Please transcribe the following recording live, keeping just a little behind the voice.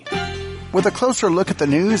with a closer look at the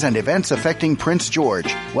news and events affecting Prince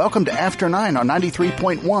George. Welcome to After 9 on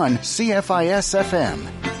 93.1 CFIS FM.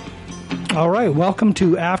 All right, welcome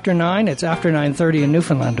to After 9. It's after 9:30 in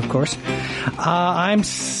Newfoundland, of course. I'm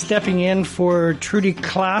stepping in for Trudy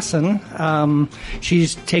Klassen.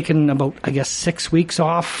 She's taken about, 6 weeks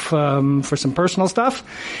off for some personal stuff.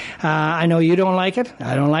 I know you don't like it.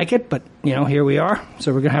 I don't like it, but, here we are.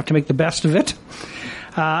 So we're going to have to make the best of it.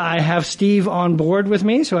 I have Steve on board with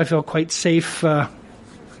me, so I feel quite safe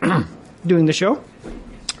doing the show.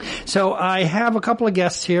 So I have a couple of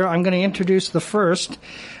guests here. I'm going to introduce the first.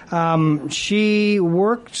 She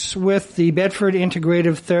works with the Bedford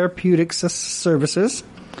Integrative Therapeutics Services.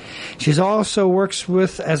 She also works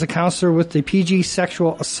as a counselor with the PG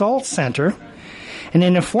Sexual Assault Center. And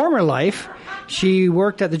in a former life, she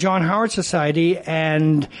worked at the John Howard Society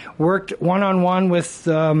and worked one-on-one with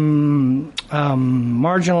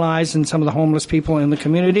marginalized and some of the homeless people in the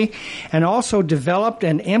community, and also developed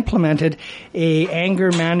and implemented a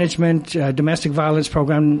anger management domestic violence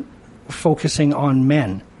program focusing on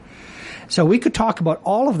men. So we could talk about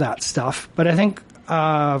all of that stuff, but I think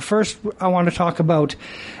first I want to talk about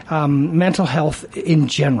mental health in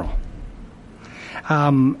general.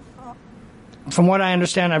 From what I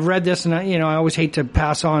understand, I've read this, and I always hate to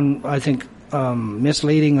pass on,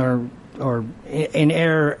 misleading or in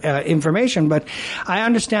error information, but I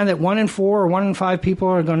understand that 1 in 4 or 1 in 5 people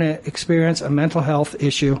are going to experience a mental health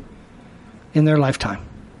issue in their lifetime.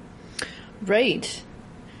 Right.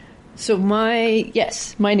 So my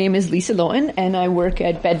name is Lisa Lowen, and I work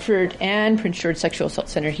at Bedford and Prince George Sexual Assault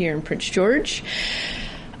Center here in Prince George.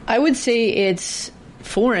 I would say it's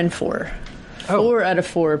 4 in 4. 4 out of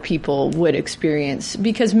 4 people would experience,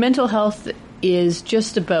 because mental health is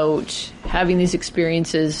just about having these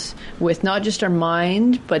experiences with not just our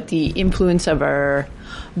mind, but the influence of our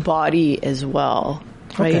body as well.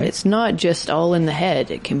 Right? Okay. It's not just all in the head.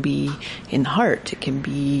 It can be in the heart. It can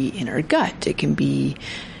be in our gut. It can be,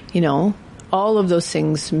 all of those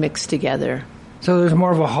things mixed together. So there's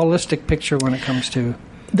more of a holistic picture when it comes to...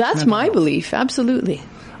 That's my belief. Absolutely.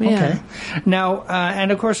 Yeah. Okay. Now,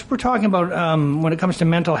 and of course, we're talking about when it comes to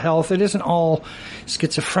mental health, it isn't all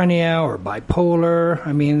schizophrenia or bipolar.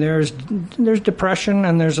 I mean, there's depression,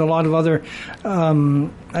 and there's a lot of other,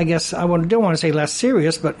 don't want to say less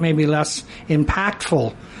serious, but maybe less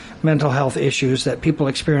impactful mental health issues that people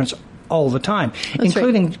experience all the time,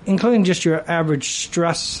 including just your average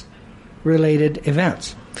stress-related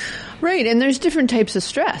events. Right, and there's different types of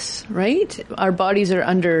stress, right? Our bodies are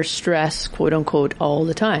under stress, quote unquote, all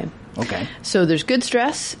the time. Okay. So there's good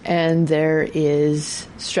stress, and there is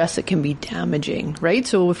stress that can be damaging, right?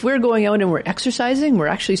 So if we're going out and we're exercising, we're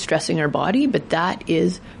actually stressing our body, but that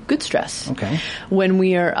is good stress. Okay. When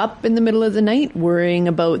we are up in the middle of the night worrying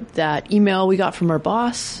about that email we got from our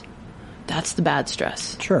boss, that's the bad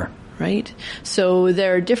stress. Sure. Right? So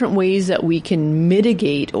there are different ways that we can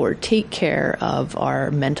mitigate or take care of our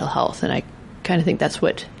mental health. And I kind of think that's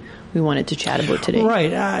what we wanted to chat about today.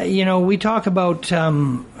 Right. We talk about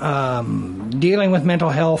dealing with mental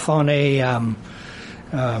health on a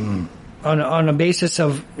basis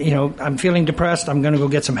of, I'm feeling depressed, I'm going to go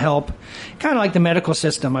get some help. Kind of like the medical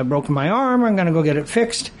system. I've broken my arm, I'm going to go get it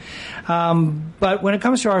fixed. But when it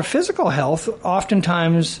comes to our physical health,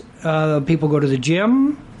 oftentimes people go to the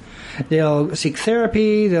gym. They'll seek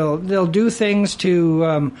therapy. They'll do things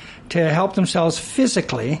to help themselves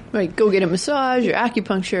physically. Right, go get a massage or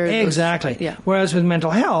acupuncture. Exactly. Yeah. Whereas with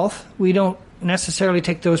mental health, we don't necessarily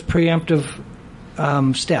take those preemptive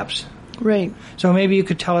steps. Right. So maybe you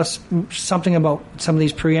could tell us something about some of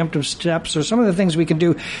these preemptive steps or some of the things we can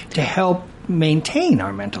do to help maintain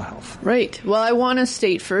our mental health. Right. Well, I want to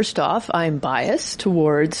state first off, I'm biased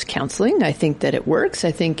towards counseling. I think that it works.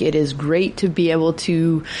 I think it is great to be able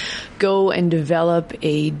to go and develop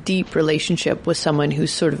a deep relationship with someone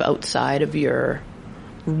who's sort of outside of your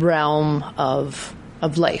realm of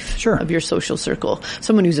life, sure, of your social circle.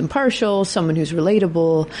 Someone who's impartial, someone who's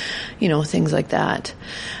relatable, things like that.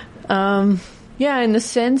 In the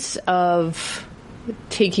sense of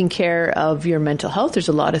taking care of your mental health, there's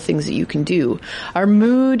a lot of things that you can do. Our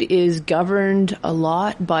mood is governed a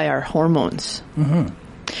lot by our hormones. Mm-hmm.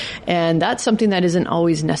 And that's something that isn't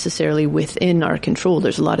always necessarily within our control.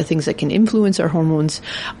 There's a lot of things that can influence our hormones,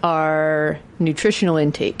 our nutritional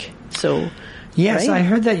intake. So, yes, right? I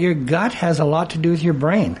heard that your gut has a lot to do with your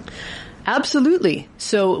brain. Absolutely.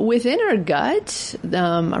 So within our gut,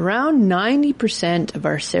 around 90% of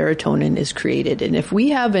our serotonin is created. And if we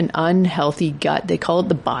have an unhealthy gut, they call it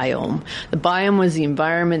the biome. The biome was the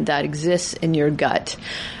environment that exists in your gut.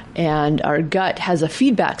 And our gut has a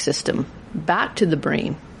feedback system back to the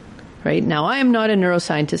brain. right? Now, I am not a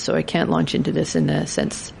neuroscientist, so I can't launch into this in a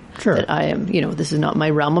sense Sure. that I am, this is not my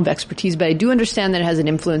realm of expertise, but I do understand that it has an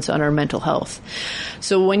influence on our mental health.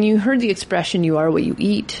 So when you heard the expression, you are what you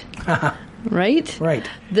eat, right? Right.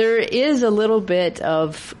 There is a little bit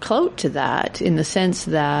of clout to that in the sense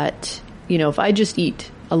that, if I just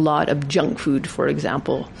eat a lot of junk food, for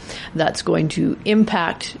example, that's going to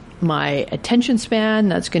impact my attention span,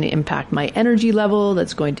 that's going to impact my energy level,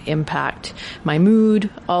 that's going to impact my mood,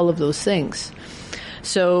 all of those things.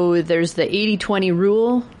 So there's the 80-20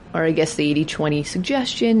 rule, or I guess the 80-20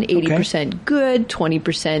 suggestion, 80% good,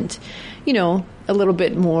 20%, a little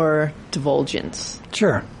bit more divulgence.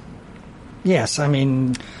 Sure. Yes, I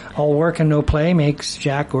mean, all work and no play makes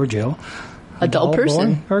Jack or Jill a dull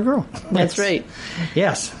person. Boy or girl. That's right.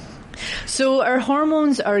 Yes. So our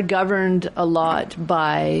hormones are governed a lot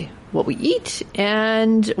by what we eat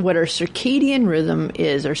and what our circadian rhythm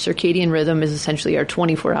is. Our circadian rhythm is essentially our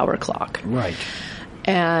 24-hour clock. Right.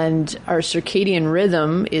 And our circadian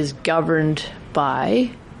rhythm is governed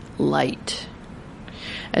by light.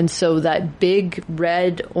 And so that big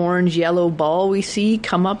red, orange, yellow ball we see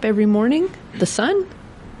come up every morning, the sun.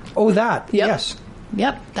 Oh, that. Yep. Yes.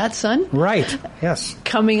 Yep, that sun. Right. Yes.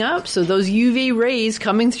 Coming up. So those UV rays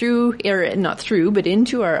coming through, or not through, but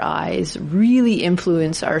into our eyes really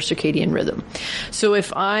influence our circadian rhythm. So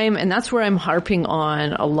and that's where I'm harping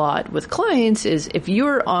on a lot with clients, is if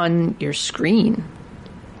you're on your screen,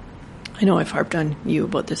 I know I've harped on you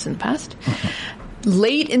about this in the past,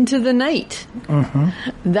 late into the night,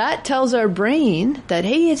 that tells our brain that,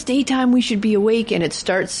 hey, it's daytime, we should be awake, and it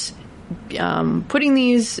starts putting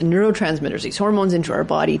these neurotransmitters, these hormones into our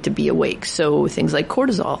body to be awake. So things like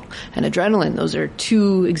cortisol and adrenaline, those are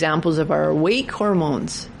two examples of our awake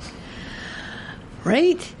hormones.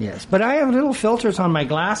 Right? Yes. But I have little filters on my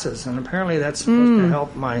glasses, and apparently that's supposed to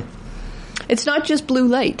help my... It's not just blue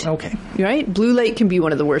light. Okay. Right? Blue light can be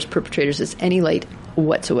one of the worst perpetrators as any light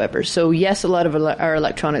whatsoever. So yes, a lot of our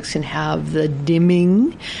electronics can have the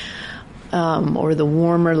dimming or the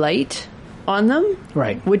warmer light on them,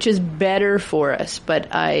 right, which is better for us. But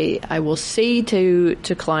I will say to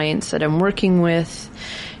clients that I'm working with,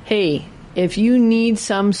 hey, if you need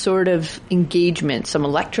some sort of engagement, some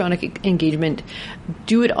electronic engagement,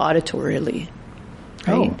 do it auditorily.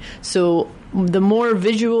 Right? Oh. So the more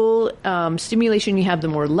visual stimulation you have, the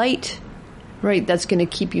more light, right, that's going to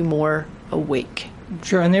keep you more awake.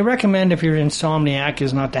 Sure, and they recommend if you're insomniac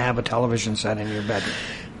is not to have a television set in your bedroom.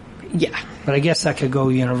 Yeah. But I guess that could go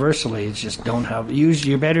universally. It's just use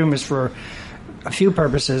your bedroom is for a few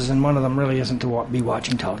purposes, and one of them really isn't to be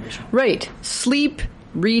watching television. Right. Sleep,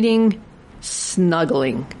 reading,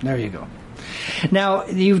 snuggling. There you go. Now,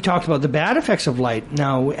 you talked about the bad effects of light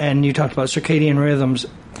now, and you talked about circadian rhythms.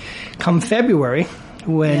 Come February,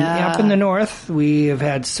 when up in the north we have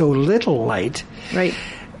had so little light, right,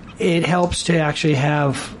 it helps to actually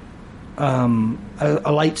have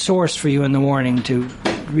a light source for you in the morning to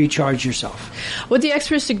recharge yourself. What the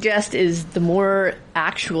experts suggest is the more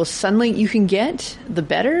actual sunlight you can get, the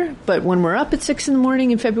better. But when we're up at 6 in the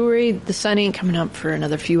morning in February, the sun ain't coming up for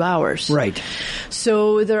another few hours. Right.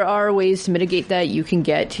 So there are ways to mitigate that. You can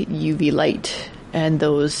get UV light and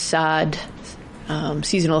those SAD,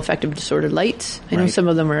 seasonal affective disorder lights. I know some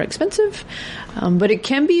of them are expensive, but it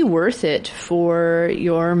can be worth it for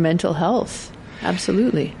your mental health.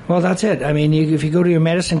 Absolutely. Well, that's it. I mean, if you go to your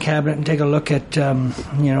medicine cabinet and take a look at, the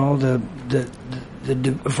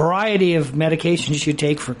variety of medications you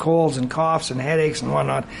take for colds and coughs and headaches and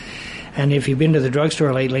whatnot, and if you've been to the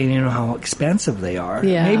drugstore lately and you know how expensive they are,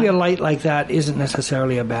 maybe a light like that isn't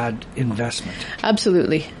necessarily a bad investment.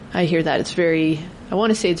 Absolutely. I hear that. It's very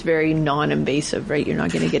non-invasive, right? You're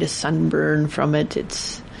not going to get a sunburn from it.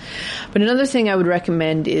 But another thing I would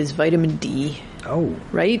recommend is vitamin D. Oh.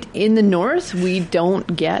 Right? In the north, we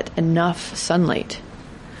don't get enough sunlight.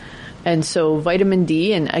 And so vitamin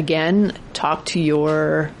D, and again, talk to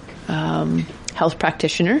your health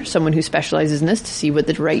practitioner, someone who specializes in this, to see what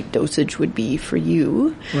the right dosage would be for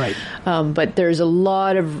you. Right. But there's a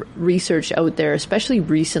lot of research out there, especially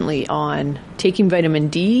recently, on taking vitamin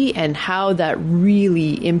D and how that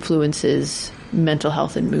really influences mental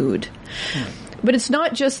health and mood. But it's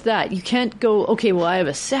not just that. You can't go, okay, well, I have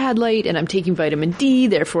a sad light and I'm taking vitamin D,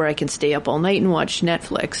 therefore I can stay up all night and watch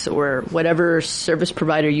Netflix or whatever service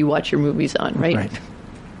provider you watch your movies on, right? Right.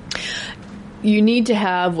 You need to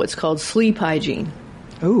have what's called sleep hygiene.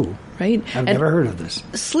 Oh. Right? I've never heard of this.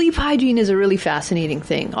 Sleep hygiene is a really fascinating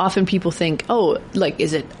thing. Often people think,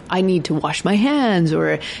 is it I need to wash my hands,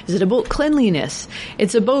 or is it about cleanliness?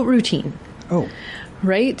 It's about routine. Oh.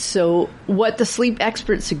 Right? So what the sleep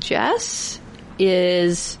expert suggests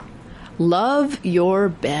is Love your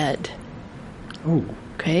bed. Oh,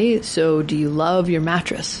 Okay, so do you love your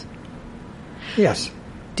mattress? yes.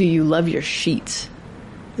 Do you love your sheets?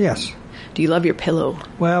 Yes. Do you love your pillow?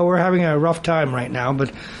 Well, we're having a rough time right now,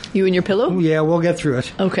 but You and your pillow? yeah, we'll get through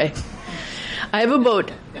it. Okay. I have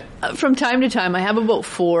about, from time to time, I have about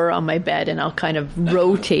 4 on my bed, and I'll kind of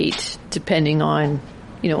rotate depending on,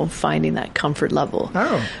 finding that comfort level.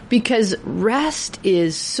 Oh. Because rest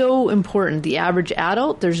is so important. The average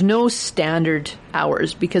adult, there's no standard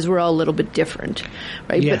hours because we're all a little bit different,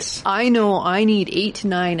 right? Yes. But I know I need 8 to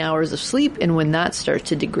 9 hours of sleep, and when that starts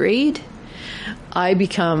to degrade, I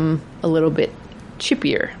become a little bit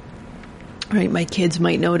chippier, right? My kids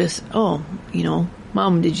might notice,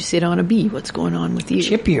 Mom, did you sit on a bee? What's going on with you?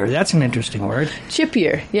 Chippier, that's an interesting word.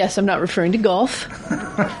 Chippier. Yes, I'm not referring to golf.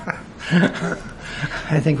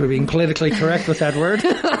 I think we're being politically correct with that word.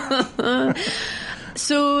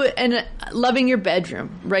 So, and loving your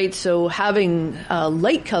bedroom, right? So having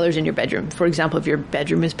light colors in your bedroom. For example, if your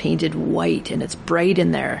bedroom is painted white and it's bright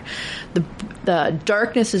in there, the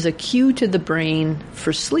darkness is a cue to the brain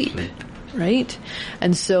for sleep, right?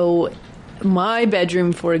 And so my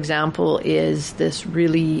bedroom, for example, is this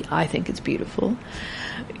really, I think it's beautiful,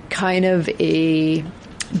 kind of a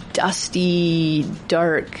dusty,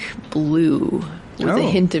 dark blue with a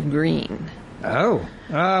hint of green. Oh,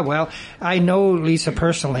 well, I know Lisa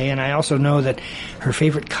personally, and I also know that her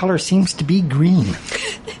favorite color seems to be green.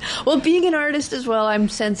 Well, being an artist as well, I'm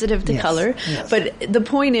sensitive to color. Yes. But the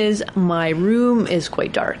point is, my room is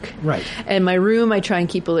quite dark. Right. And my room, I try and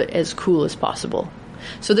keep it as cool as possible.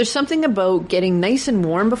 So there's something about getting nice and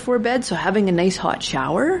warm before bed, so having a nice hot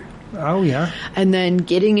shower. Oh, yeah. And then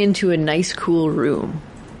getting into a nice cool room.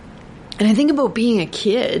 And I think about being a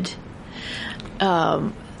kid,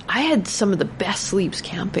 I had some of the best sleeps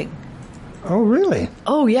camping. Oh, really?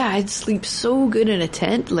 Oh, yeah, I'd sleep so good in a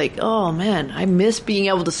tent. Like, oh, man, I miss being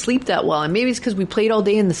able to sleep that well. And maybe it's because we played all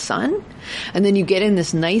day in the sun, and then you get in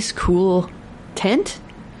this nice, cool tent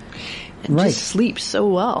and Right. just sleep so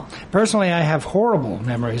well. Personally, I have horrible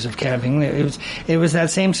memories of camping. It was that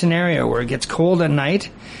same scenario where it gets cold at night,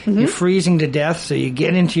 you're freezing to death, so you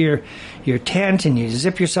get into your tent and you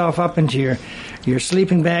zip yourself up into your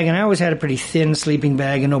sleeping bag. And I always had a pretty thin sleeping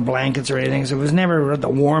bag and no blankets or anything, so it was never the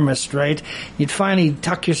warmest, right? You'd finally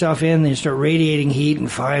tuck yourself in and you start radiating heat,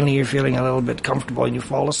 and finally you're feeling a little bit comfortable and you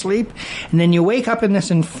fall asleep. And then you wake up in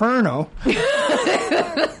this inferno,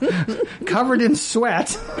 covered in sweat,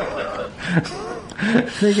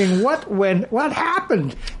 thinking, what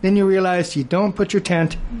happened? Then you realize you don't put your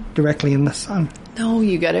tent directly in the sun. No,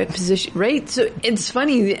 you got to position, right? So it's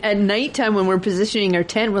funny, at nighttime when we're positioning our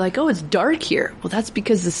tent, we're like, oh, it's dark here. Well, that's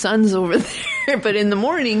because the sun's over there. But in the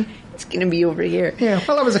morning, it's going to be over here. Yeah,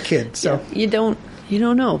 well, I was a kid, so. You don't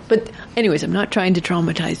know. But anyways, I'm not trying to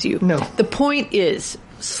traumatize you. No. The point is,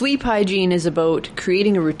 sleep hygiene is about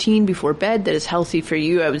creating a routine before bed that is healthy for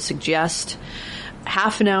you. I would suggest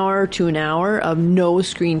half an hour to an hour of no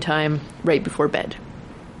screen time right before bed.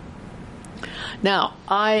 Now,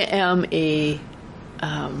 I am a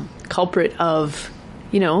culprit of,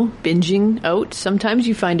 binging out. Sometimes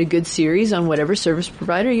you find a good series on whatever service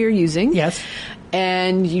provider you're using. Yes.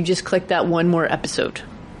 And you just click that one more episode.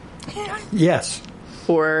 Yes.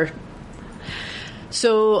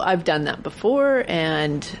 So I've done that before,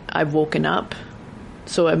 and I've woken up.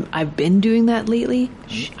 So I've been doing that lately.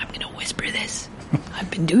 Shh, I'm going to whisper this. I've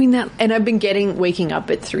been doing that, and I've been waking up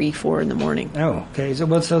at 3, 4 in the morning. Oh, okay. So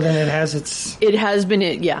then it has its... It has been,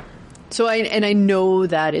 yeah. So I know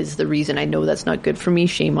that is the reason. I know that's not good for me.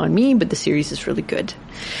 Shame on me, but the series is really good.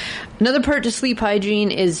 Another part to sleep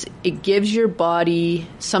hygiene is it gives your body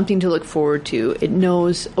something to look forward to. It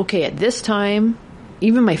knows, okay, at this time,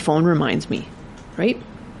 even my phone reminds me, right?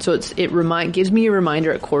 So it gives me a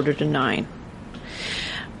reminder at 8:45.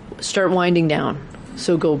 Start winding down.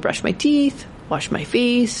 So go brush my teeth, wash my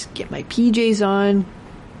face, get my PJs on,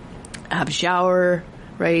 have a shower,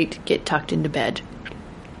 right? Get tucked into bed.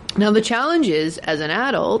 Now, the challenge is, as an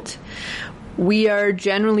adult, we are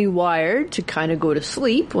generally wired to kind of go to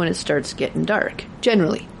sleep when it starts getting dark.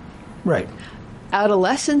 Generally. Right.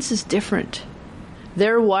 Adolescence is different.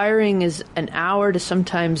 Their wiring is an hour to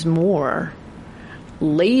sometimes more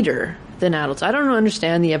later than adults. I don't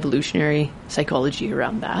understand the evolutionary psychology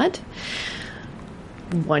around that.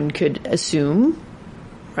 One could assume,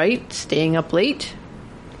 right? Staying up late.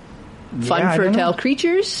 Fun, fertile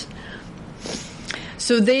creatures.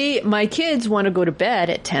 So my kids want to go to bed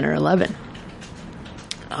at 10 or 11.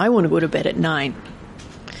 I want to go to bed at 9.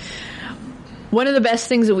 One of the best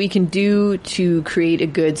things that we can do to create a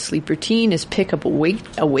good sleep routine is pick up a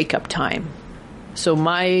wake up time. So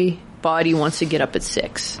my body wants to get up at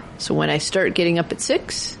 6. So when I start getting up at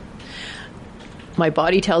 6, my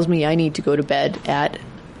body tells me I need to go to bed at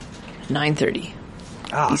 9:30.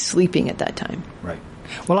 Be sleeping at that time. Right.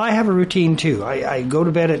 Well, I have a routine too. I go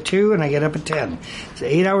to bed at 2 and I get up at 10. It's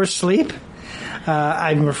 8 hours sleep.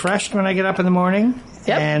 I'm refreshed when I get up in the morning.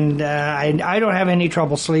 Yep. And I don't have any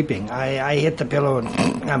trouble sleeping. I hit the pillow and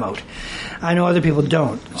I'm out. I know other people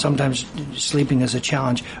don't. Sometimes sleeping is a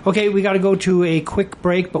challenge. Okay, we got to go to a quick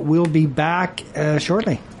break, but we'll be back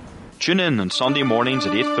shortly. Tune in on Sunday mornings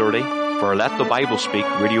at 8:30 for our Let the Bible Speak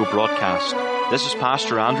radio broadcast. This is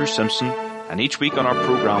Pastor Andrew Simpson, and each week on our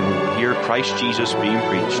program we will hear Christ Jesus being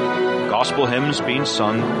preached, gospel hymns being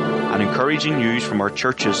sung, and encouraging news from our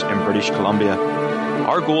churches in British Columbia.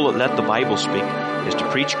 Our goal at Let the Bible Speak is to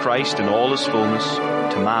preach Christ in all his fullness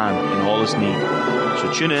to man in all his need.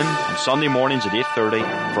 So tune in on Sunday mornings at 8:30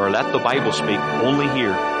 for our Let the Bible Speak only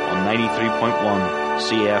here on 93.1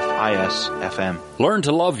 CFIS FM. Learn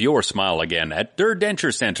to love your smile again at Durr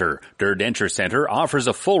Denture Center. Durr Denture Center offers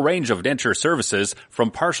a full range of denture services from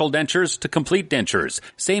partial dentures to complete dentures.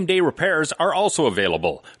 Same-day repairs are also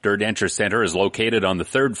available. Durr Denture Center is located on the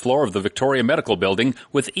 3rd floor of the Victoria Medical Building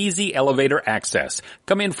with easy elevator access.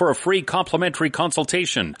 Come in for a free complimentary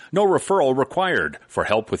consultation. No referral required. For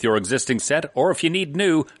help with your existing set or if you need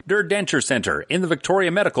new, Durr Denture Center in the Victoria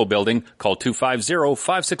Medical Building, call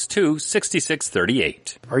 250-562-6638.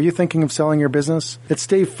 Are you thinking of selling your business? It's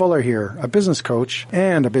Dave Fuller here, a business coach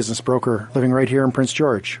and a business broker living right here in Prince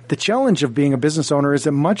George. The challenge of being a business owner is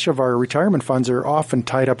that much of our retirement funds are often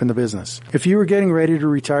tied up in the business. If you are getting ready to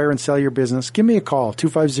retire and sell your business, give me a call,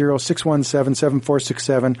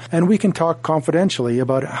 250-617-7467, and we can talk confidentially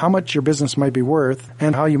about how much your business might be worth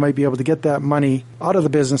and how you might be able to get that money out of the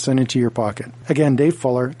business and into your pocket. Again, Dave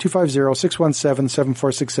Fuller,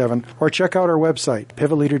 250-617-7467, or check out our website,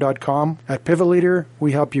 pivotleader.com. At Pivot Leader,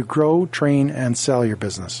 we help you grow, train, and sell your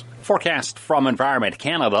business. Forecast from Environment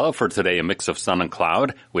Canada for today, a mix of sun and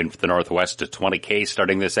cloud. Wind from the northwest to 20 km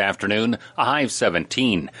starting this afternoon, a high of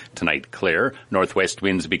 17. Tonight, clear. Northwest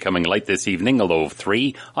winds becoming light this evening, a low of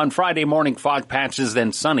 3. On Friday morning, fog patches,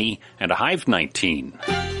 then sunny, and a high of 19.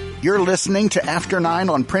 You're listening to After 9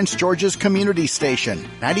 on Prince George's Community Station,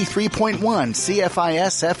 93.1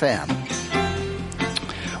 CFIS FM.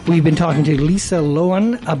 We've been talking to Lisa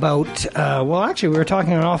Loewen about, we were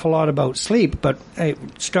talking an awful lot about sleep, but I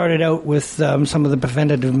started out with some of the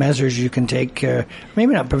preventative measures you can take,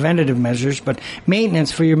 maybe not preventative measures, but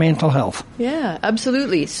maintenance for your mental health. Yeah,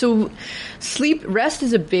 absolutely. So rest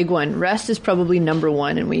is a big one. Rest is probably number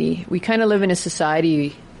one, and we kind of live in a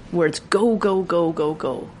society where it's go, go, go, go,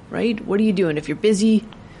 go, right? What are you doing? If you're busy,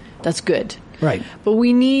 that's good. Right. But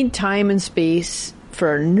we need time and space for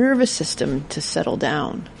our nervous system to settle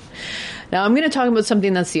down. Now, I'm going to talk about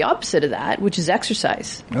something that's the opposite of that, which is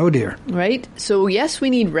exercise. Oh, dear. Right? So, yes, we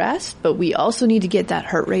need rest, but we also need to get that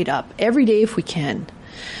heart rate up every day if we can.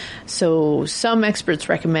 So some experts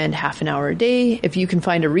recommend half an hour a day. If you can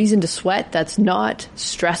find a reason to sweat that's not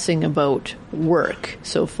stressing about work.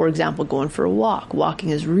 So, for example, going for a walk.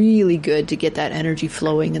 Walking is really good to get that energy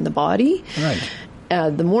flowing in the body. Right.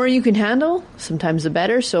 The more you can handle, sometimes the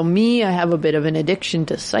better. So I have a bit of an addiction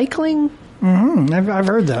to cycling. Mm-hmm. I've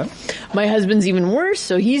heard that. My husband's even worse.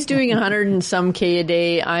 So he's doing 100 and some K a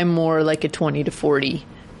day. I'm more like a 20 to 40,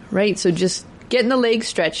 right? So just getting the legs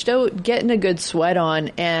stretched out, getting a good sweat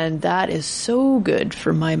on, and that is so good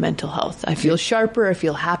for my mental health. I feel sharper. I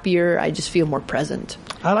feel happier. I just feel more present.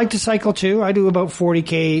 I like to cycle too. I do about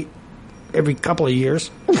 40K every couple of years.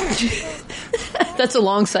 That's a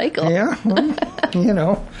long cycle. Yeah. Well, you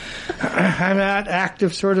know, I'm that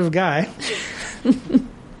active sort of guy.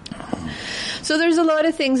 So there's a lot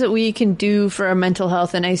of things that we can do for our mental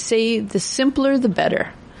health, and I say the simpler the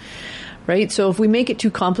better. Right? So if we make it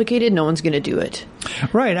too complicated, no one's going to do it.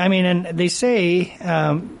 Right. I mean, and they say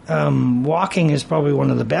walking is probably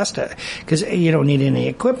one of the best because you don't need any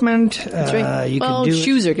equipment. That's right. You well, can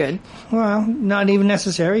shoes are good. Well, not even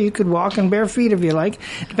necessary. You could walk in bare feet if you like.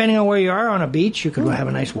 Depending on where you are on a beach, you could have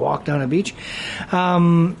a nice walk down a beach.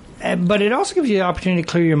 But it also gives you the opportunity to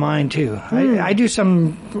clear your mind, too. I do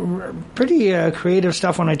some pretty creative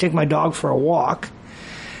stuff when I take my dog for a walk.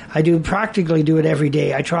 I practically do it every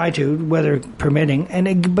day. I try to, weather permitting,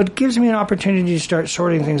 but it gives me an opportunity to start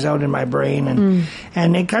sorting things out in my brain,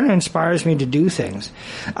 and it kind of inspires me to do things.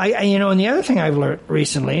 And the other thing I've learned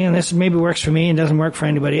recently, and this maybe works for me and doesn't work for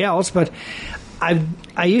anybody else, but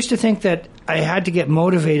I used to think that I had to get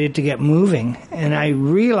motivated to get moving, and I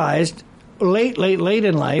realized late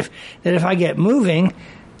in life that if I get moving,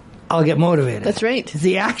 I'll get motivated. That's right.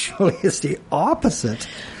 Actually is the opposite.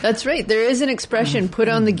 That's right. There is an expression, put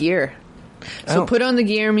on the gear. So put on the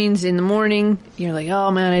gear means in the morning, you're like,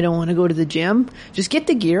 oh man, I don't want to go to the gym. Just get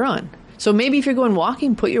the gear on. So maybe if you're going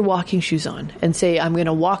walking, put your walking shoes on and say, I'm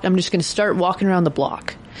just going to start walking around the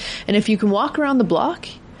block. And if you can walk around the block,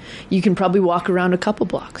 you can probably walk around a couple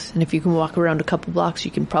blocks. And if you can walk around a couple blocks,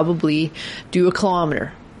 you can probably do a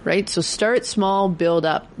kilometer, right? So start small, build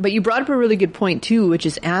up. But you brought up a really good point too, which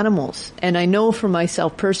is animals. And I know for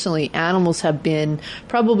myself personally, animals have been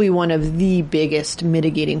probably one of the biggest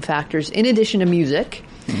mitigating factors, in addition to music,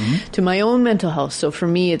 to my own mental health. So for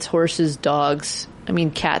me, it's horses, dogs,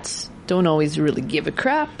 cats don't always really give a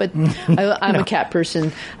crap, but I'm a cat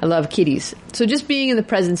person. I love kitties. So just being in the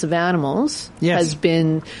presence of animals has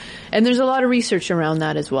been, and there's a lot of research around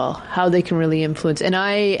that as well, how they can really influence. And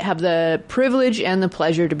I have the privilege and the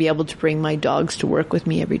pleasure to be able to bring my dogs to work with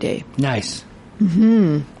me every day. Nice.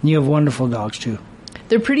 You have wonderful dogs too.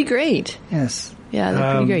 They're pretty great. Yes. Yeah,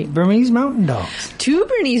 they're pretty great. Bernese Mountain Dogs. 2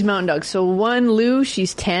 Bernese Mountain Dogs. So one, Lou,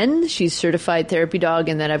 she's 10. She's certified therapy dog.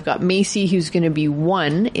 And then I've got Macy, who's going to be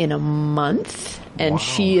 1 in a month. And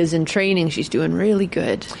she is in training. She's doing really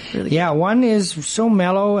good. One is so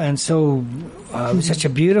mellow and so such a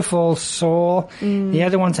beautiful soul. The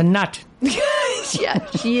other one's a nut. Yeah,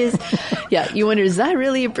 she is. Yeah, you wonder, is that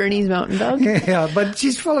really a Bernese Mountain Dog? Yeah, but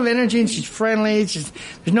she's full of energy and she's friendly. There's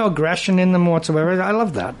no aggression in them whatsoever. I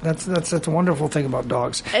love that. That's a wonderful thing about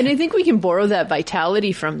dogs. And I think we can borrow that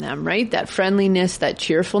vitality from them, right? That friendliness, that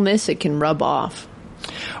cheerfulness, it can rub off.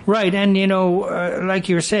 Right, and like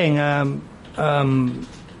you were saying,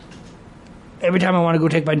 every time I want to go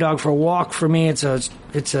take my dog for a walk, for me, it's a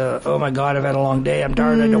oh my God, I've had a long day. I'm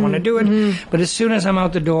tired. I don't want to do it. But as soon as I'm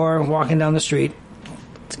out the door, walking down the street,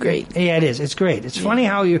 it's great. Yeah, it is. It's great. It's funny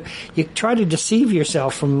how you try to deceive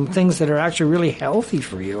yourself from things that are actually really healthy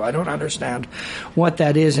for you. I don't understand what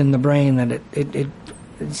that is in the brain that it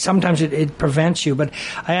sometimes it prevents you. But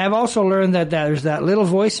I have also learned that there's that little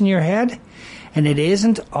voice in your head, and it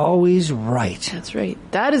isn't always right. That's right.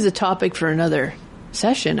 That is a topic for another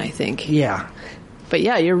session, I think. Yeah. But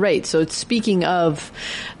yeah, you're right. So it's speaking of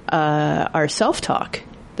our self-talk,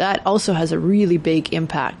 that also has a really big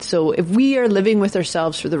impact. So if we are living with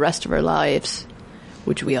ourselves for the rest of our lives,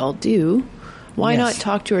 which we all do, why not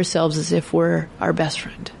talk to ourselves as if we're our best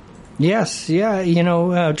friend? Yes.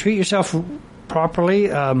 Yeah. Treat yourself properly,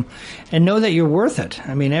 and know that you're worth it.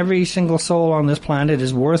 Every single soul on this planet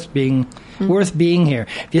is worth being here.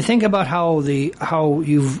 If you think about how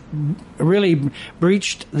you've really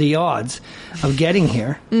breached the odds of getting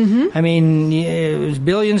here, it was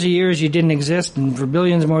billions of years you didn't exist, and for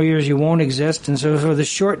billions more years you won't exist, and so for the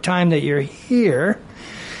short time that you're here,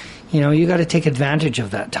 you got to take advantage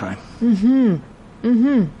of that time.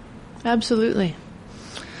 Absolutely.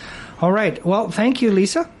 All right. Well, thank you,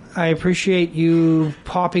 Lisa. I appreciate you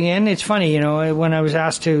popping in. It's funny, when I was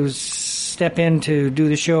asked to step in to do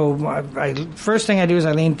the show, first thing I do is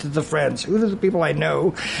I lean to the friends. Who are the people I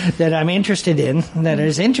know that I'm interested in, that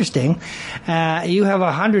is interesting? You have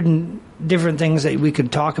 100 different things that we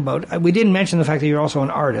could talk about. We didn't mention the fact that you're also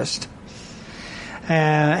an artist.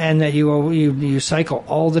 And that you cycle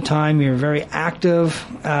all the time. You're very active.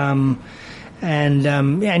 And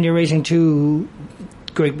you're raising 2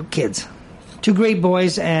 great kids. 2 great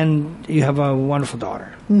boys, and you have a wonderful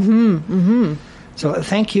daughter. So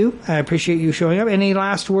thank you. I appreciate you showing up. Any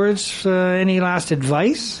last words, any last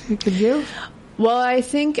advice you could give? Well, I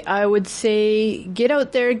think I would say get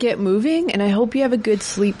out there, get moving, and I hope you have a good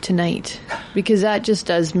sleep tonight, because that just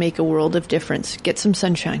does make a world of difference. Get some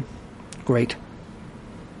sunshine. Great.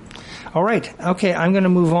 All right. Okay, I'm going to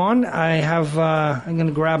move on. I'm going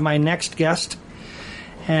to grab my next guest.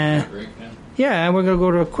 Yeah, we're going to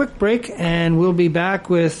go to a quick break, and we'll be back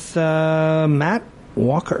with Matt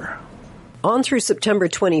Walker. On through September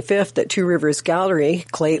 25th at Two Rivers Gallery,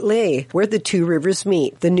 Clayt Lay, where the two rivers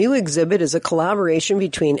meet. The new exhibit is a collaboration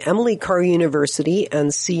between Emily Carr University and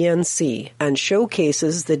CNC and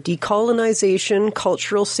showcases the Decolonization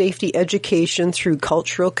Cultural Safety Education through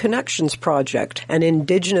Cultural Connections project, an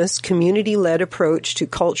Indigenous community-led approach to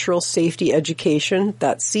cultural safety education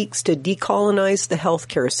that seeks to decolonize the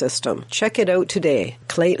healthcare system. Check it out today.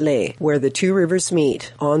 Clayt Lay, where the two rivers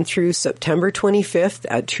meet, on through September 25th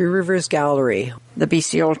at Two Rivers Gallery. The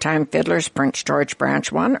BC Old Time Fiddlers Prince George Branch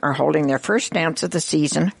 1 are holding their first dance of the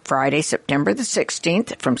season Friday, September the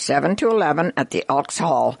 16th from 7 to 11 at the Elks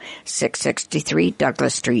Hall, 663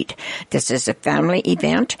 Douglas Street. This is a family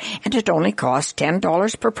event and it only costs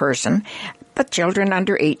 $10 per person, but children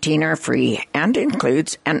under 18 are free and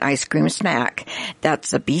includes an ice cream snack.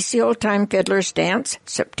 That's the BC Old Time Fiddlers Dance,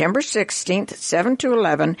 September 16th, 7 to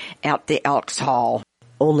 11 at the Elks Hall.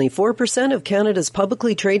 Only 4% of Canada's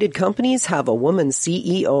publicly traded companies have a woman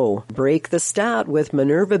CEO. Break the stat with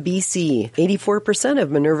Minerva BC. 84%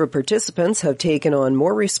 of Minerva participants have taken on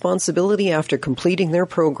more responsibility after completing their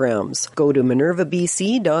programs. Go to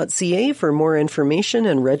minervabc.ca for more information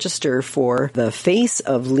and register for The Face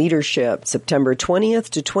of Leadership, September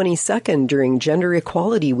 20th to 22nd during Gender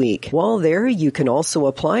Equality Week. While there, you can also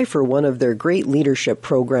apply for one of their great leadership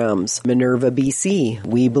programs. Minerva BC.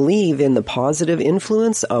 We believe in the positive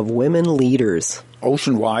influence of women leaders.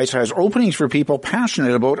 OceanWise has openings for people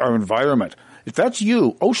passionate about our environment. If that's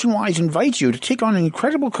you, OceanWise invites you to take on an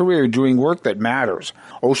incredible career doing work that matters.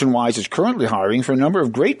 OceanWise is currently hiring for a number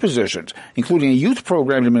of great positions, including a youth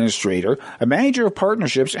program administrator, a manager of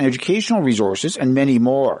partnerships and educational resources, and many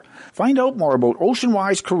more. Find out more about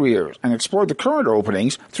OceanWise careers and explore the current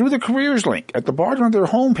openings through the careers link at the bottom of their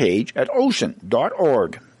homepage at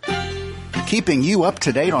ocean.org. Keeping you up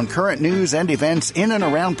to date on current news and events in and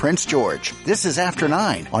around Prince George. This is After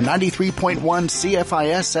 9 on 93.1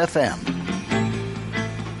 CFIS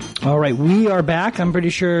FM. All right, we are back. I'm pretty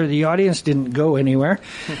sure the audience didn't go anywhere.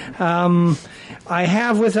 I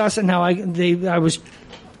have with us, now I was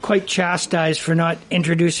quite chastised for not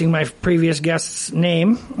introducing my previous guest's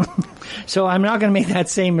name. So I'm not going to make that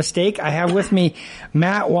same mistake. I have with me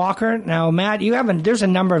Matt Walker. Now, Matt, there's a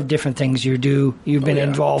number of different things you've been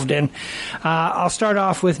involved in. I'll start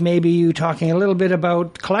off with maybe you talking a little bit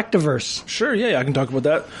about Collectivverse. Sure, yeah, I can talk about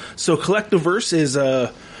that. So Collectivverse is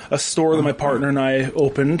a store that my partner and I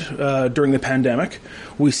opened during the pandemic.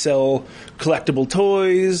 We sell collectible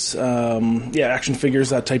toys, action figures,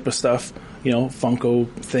 that type of stuff.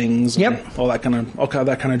 Funko things, all that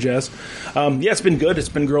kind of jazz. It's been good. It's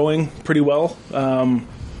been growing pretty well. I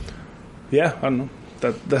don't know.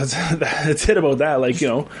 That's it about that.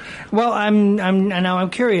 Well, I'm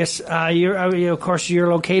curious.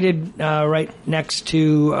 You're located right next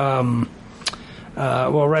to,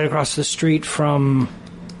 right across the street from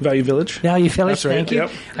Value Village. Value Village. That's right. Thank you.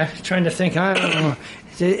 Yep. I was trying to think. I don't know.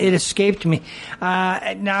 It escaped me.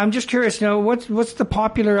 Now I'm just curious. What's the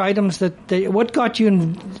popular items what got you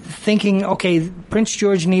in thinking? Okay, Prince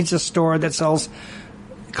George needs a store that sells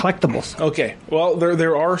collectibles. Okay. Well,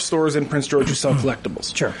 there are stores in Prince George who sell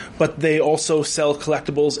collectibles. Sure. But they also sell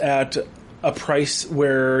collectibles at a price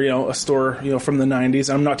where, a store, from the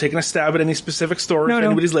 90s. I'm not taking a stab at any specific store if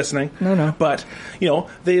anybody's listening. No. But,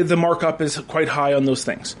 the markup is quite high on those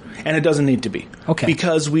things. And it doesn't need to be. Okay.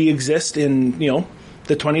 Because we exist in,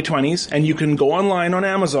 the 2020s, and you can go online on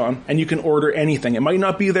Amazon and you can order anything. It might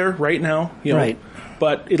not be there right now, right.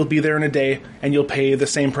 But it'll be there in a day, and you'll pay the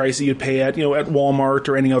same price that you'd pay at, at Walmart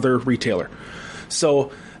or any other retailer.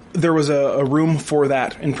 So there was a room for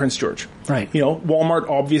that in Prince George. Right. Walmart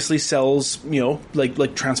obviously sells,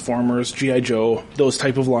 like Transformers, G.I. Joe, those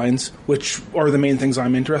type of lines, which are the main things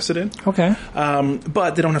I'm interested in. Okay.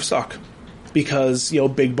 But they don't have stock because,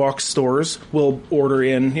 big box stores will order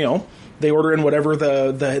in, they order in whatever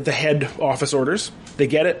the head office orders. They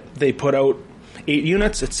get it. They put out 8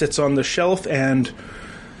 units. It sits on the shelf, and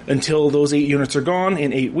until those 8 units are gone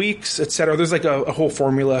in 8 weeks, etc. There's like a whole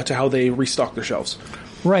formula to how they restock their shelves.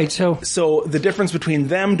 Right. So the difference between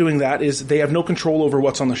them doing that is they have no control over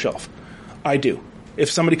what's on the shelf. I do.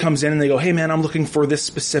 If somebody comes in and they go, "Hey man, I'm looking for this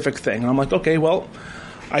specific thing," and I'm like, "Okay, well,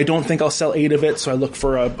 I don't think I'll sell 8 of it, so I look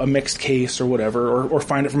for a mixed case or whatever, or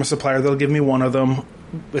find it from a supplier that'll give me 1 of them,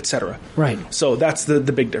 etc." Right. So that's the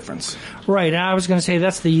big difference. Right. I was going to say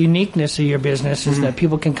that's the uniqueness of your business is that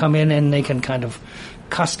people can come in and they can kind of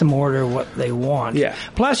custom order what they want. Yeah.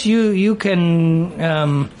 Plus, you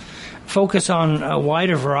can focus on a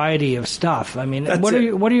wider variety of stuff. I mean, what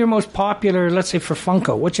are your most popular? Let's say for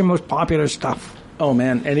Funko, what's your most popular stuff? Oh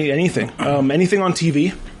man, anything, anything on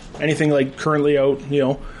TV. Anything like currently out,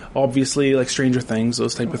 obviously like Stranger Things,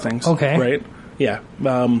 those type of things. Okay. Right? Yeah.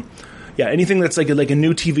 Anything that's like a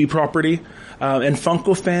new TV property. And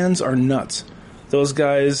Funko fans are nuts. Those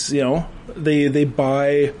guys, they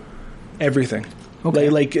buy everything.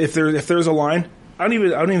 Okay. Like if there's a line, I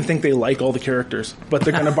don't even think they like all the characters, but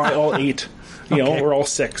they're going to buy all 8, or all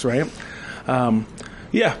 6, right? I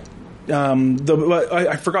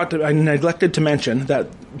neglected to mention that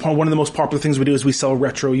one of the most popular things we do is we sell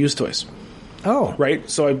retro used toys. Oh. Right?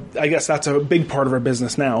 So I guess that's a big part of our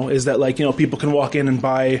business now is that people can walk in and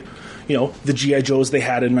buy, the G.I. Joes they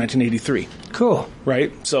had in 1983. Cool.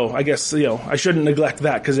 Right? So I guess, I shouldn't neglect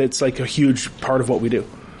that because it's like a huge part of what we do.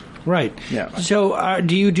 Right. Yeah. So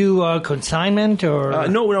do you do consignment or?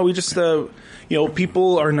 No, we just,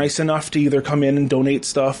 people are nice enough to either come in and donate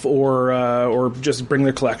stuff or just bring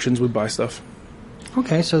their collections. We buy stuff.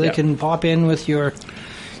 Okay, so they can pop in with your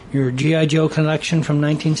your G.I. Joe collection from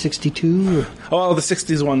 1962? Oh, the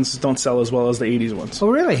 60s ones don't sell as well as the 80s ones. Oh,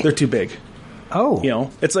 really? They're too big. Oh. You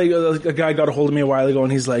know, it's like a guy got a hold of me a while ago,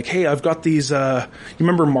 and he's like, hey, I've got these, you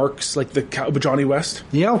remember Marks, like the Johnny West?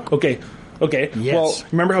 Yeah. Okay. Yes. Well,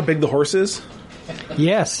 remember how big the horse is?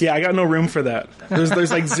 Yes. Yeah, I got no room for that.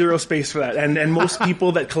 There's like zero space for that. And most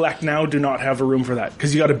people that collect now do not have a room for that,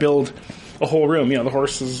 because you got to build a whole room. You know, the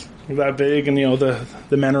horse is that big, and, you know,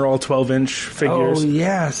 the men are all 12-inch figures. Oh,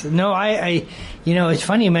 yes. No, I you know, it's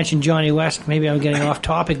funny you mentioned Johnny West. Maybe I'm getting off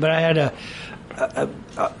topic, but I had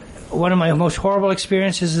one of my most horrible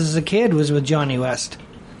experiences as a kid was with Johnny West.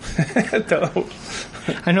 No.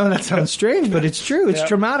 I know that sounds strange, but it's true. It's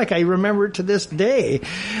traumatic. I remember it to this day.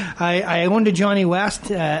 I owned a Johnny West.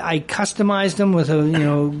 I customized him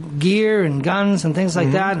with gear and guns and things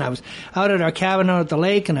like that. And I was out at our cabin out at the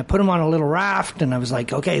lake, and I put him on a little raft, and I was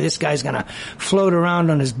like, okay, this guy's going to float around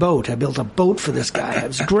on his boat. I built a boat for this guy. It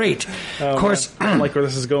was great. Of course, I don't like where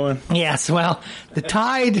this is going. Yes, well, the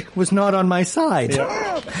tide was not on my side.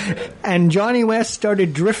 And Johnny West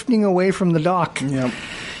started drifting away from the dock. Yep.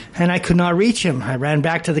 And I could not reach him. I ran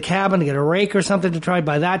back to the cabin to get a rake or something to try.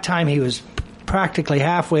 By that time, he was practically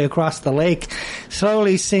halfway across the lake,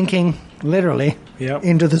 slowly sinking, literally,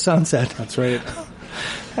 into the sunset. That's right.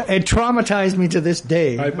 It traumatized me to this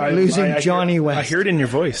day, losing Johnny West. I hear it in your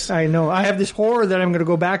voice. I know. I have this horror that I'm going to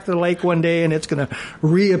go back to the lake one day, and it's going to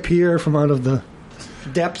reappear from out of the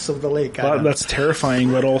depths of the lake. That's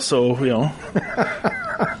terrifying, but also, you know...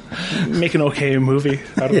 Make an okay movie.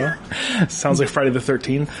 I don't know. Sounds like Friday the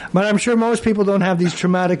 13th. But I'm sure most people don't have these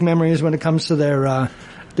traumatic memories when it comes to their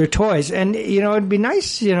toys. And, you know, it'd be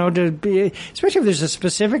nice, you know, to be, especially if there's a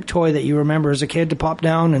specific toy that you remember as a kid, to pop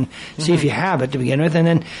down and see if you have it to begin with, and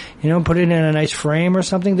then, you know, put it in a nice frame or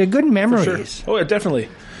something. They're good memories. Sure. Oh, yeah, definitely.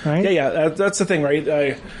 Right? Yeah. That's the thing,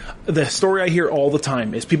 right? The story I hear all the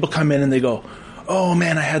time is people come in and they go, oh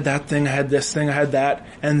man, I had that thing, I had this thing, I had that,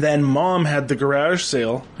 and then mom had the garage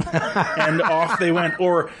sale, and off they went.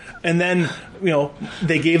 And then, you know,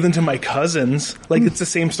 they gave them to my cousins. Like, it's the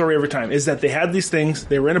same story every time, is that they had these things,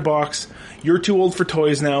 they were in a box, you're too old for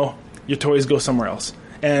toys now, your toys go somewhere else.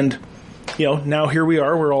 And, you know, now here we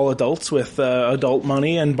are, we're all adults with adult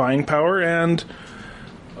money and buying power, and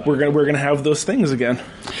we're gonna have those things again.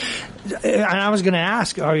 And I was going to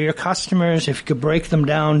ask, are your customers, if you could break them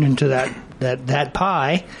down into that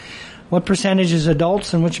pie, what percentage is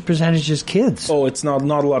adults and which percentage is kids? Oh, it's not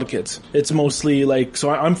a lot of kids. It's mostly like, so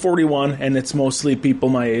I'm 41, and it's mostly people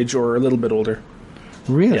my age or a little bit older.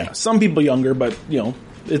 Really? Yeah, some people younger, but, you know,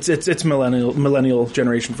 it's millennial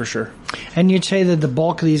generation for sure. And you'd say that the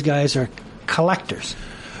bulk of these guys are collectors.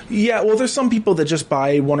 Yeah, well, there's some people that just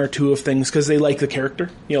buy one or two of things because they like the character.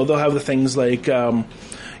 You know, they'll have the things like...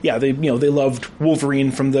 they loved Wolverine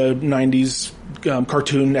from the 90s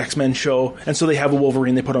cartoon X-Men show, and so they have a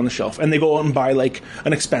Wolverine they put on the shelf, and they go out and buy like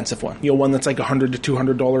an expensive one, you know, one that's like $100 to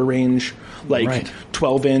 $200 range, like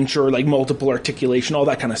 12-inch or like multiple articulation, all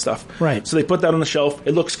that kind of stuff. Right. So they put that on the shelf.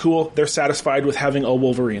 It looks cool. They're satisfied with having a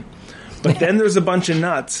Wolverine. But then there's a bunch of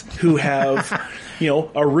nuts who have, you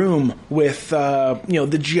know, a room with,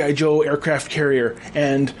 the G.I. Joe aircraft carrier,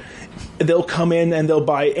 and they'll come in and they'll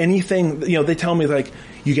buy anything. You know, they tell me, like,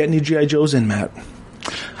 you get any G.I. Joes in, Matt?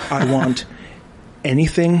 I want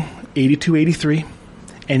anything 82, 83,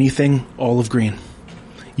 anything olive green.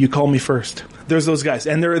 You call me first. There's those guys,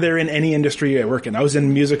 and they're in any industry I work in. I was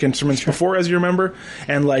in music instruments before, as you remember,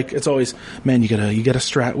 and like it's always, man, you get a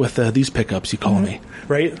Strat with these pickups. You call me,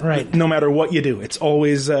 right? No matter what you do, it's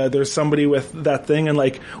always there's somebody with that thing, and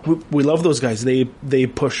like we love those guys. They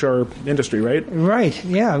push our industry, right? Right.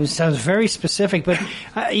 Yeah, it sounds very specific, but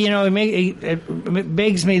it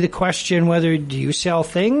begs me the question: whether do you sell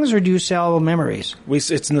things or do you sell memories?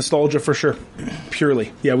 It's nostalgia for sure,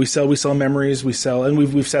 purely. Yeah, we sell memories. We sell, and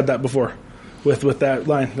we've said that before. With that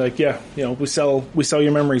line, like, yeah, you know, we sell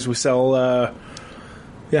your memories. We sell,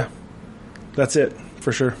 that's it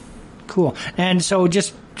for sure. Cool. And so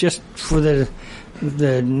just for the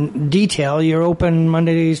detail, you're open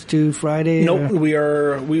Mondays to Friday? Nope,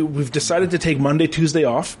 we've decided to take Monday, Tuesday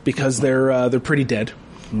off because they're pretty dead.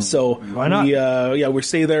 So why not? We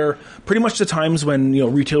stay there pretty much the times when, you know,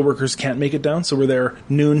 retail workers can't make it down. So we're there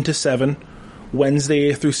noon to 7,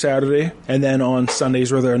 Wednesday through Saturday, and then on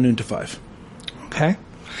Sundays we're there noon to 5. Okay.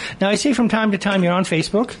 Now, I see from time to time you're on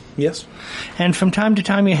Facebook. Yes. And from time to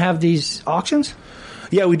time you have these auctions?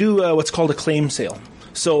 Yeah, we do what's called a claim sale.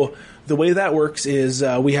 So the way that works is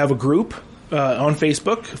we have a group on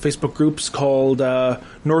Facebook groups called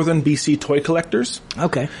Northern BC Toy Collectors.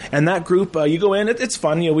 Okay. And that group, you go in, it's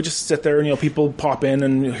fun. We just sit there and, people pop in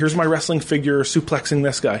and here's my wrestling figure suplexing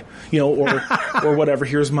this guy, or whatever.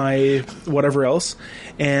 Here's my whatever else.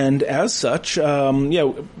 And as such,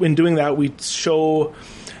 in doing that, we show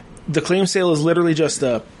the claim sale is literally just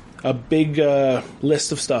a big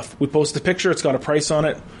list of stuff. We post a picture, it's got a price on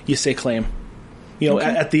it, you say claim. Okay.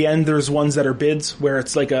 At the end, there's ones that are bids where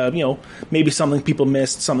it's like maybe something people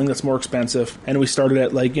missed, something that's more expensive, and we started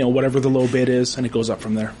at whatever the low bid is, and it goes up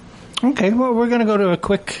from there. Okay, well, we're going to go to a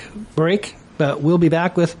quick break, but we'll be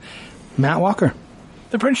back with Matt Walker.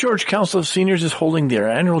 The Prince George Council of Seniors is holding their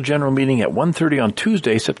annual general meeting at 1:30 on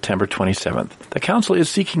Tuesday, September 27th. The council is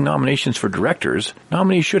seeking nominations for directors.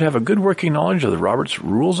 Nominees should have a good working knowledge of the Robert's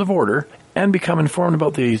Rules of Order and become informed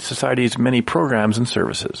about the Society's many programs and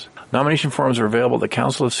services. Nomination forms are available at the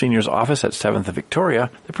Council of Seniors office at 7th and Victoria.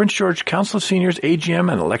 The Prince George Council of Seniors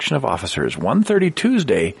AGM and election of officers, 1:30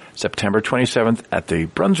 Tuesday, September 27th at the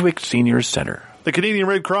Brunswick Seniors Centre. The Canadian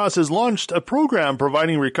Red Cross has launched a program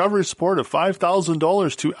providing recovery support of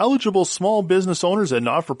 $5,000 to eligible small business owners and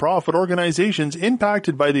not-for-profit organizations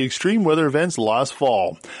impacted by the extreme weather events last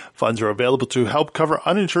fall. Funds are available to help cover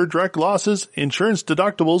uninsured direct losses, insurance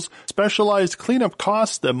deductibles, specialized cleanup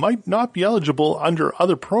costs that might not be eligible under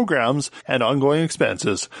other programs, and ongoing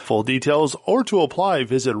expenses. Full details or to apply,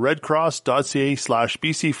 visit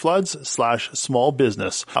redcross.ca/bcfloods/small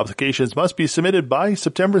business. Applications must be submitted by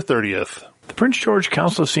September 30th. The Prince George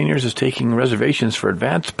Council of Seniors is taking reservations for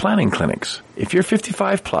advanced planning clinics. If you're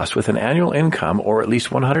 55 plus with an annual income or at least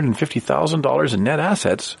 $150,000 in net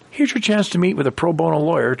assets, here's your chance to meet with a pro bono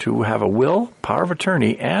lawyer to have a will, power of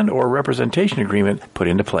attorney, and or representation agreement put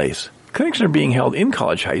into place. Clinics are being held in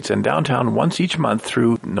College Heights and downtown once each month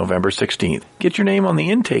through November 16th. Get your name on the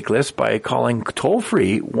intake list by calling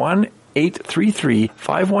toll-free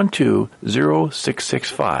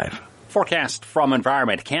 1-833-512-0665. Forecast from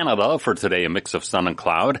Environment Canada for today, a mix of sun and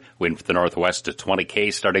cloud. Wind from the northwest to 20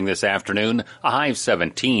 km starting this afternoon, a high of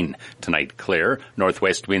 17. Tonight clear.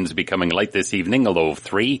 Northwest winds becoming light this evening, a low of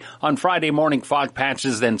 3. On Friday morning, fog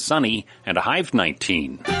patches, then sunny, and a high of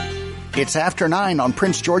 19. It's after 9 on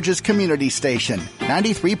Prince George's Community Station,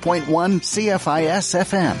 93.1 CFIS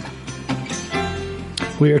FM.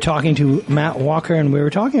 We are talking to Matt Walker, and we were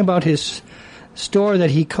talking about his store that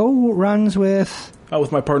he co-runs with...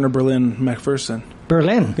 with my partner, Berlin McPherson.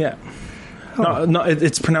 Berlin? Yeah. Oh. No,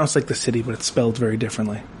 it's pronounced like the city, but it's spelled very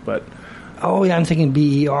differently. But oh, yeah, I'm thinking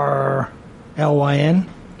BERLYN.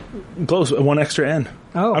 Close, one extra N.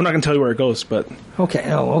 Oh. I'm not going to tell you where it goes, but... Okay,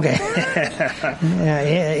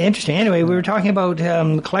 yeah, interesting. Anyway, we were talking about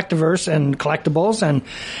Collectivverse and collectibles, and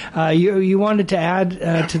you wanted to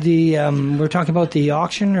add to the... we were talking about the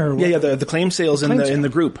auction, or... Yeah, the claim sales in the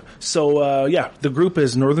group. So, the group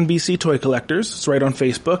is Northern BC Toy Collectors. It's right on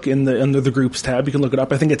Facebook under the groups tab. You can look it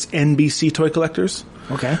up. I think it's NBC Toy Collectors.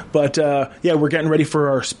 Okay. But, we're getting ready for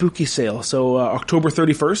our spooky sale. So, October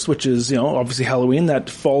 31st, which is, obviously Halloween, that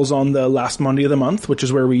falls on the last Monday of the month, which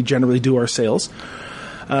is where we generally do our sales.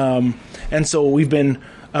 And so we've been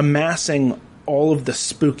amassing all of the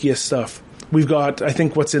spookiest stuff. We've got, I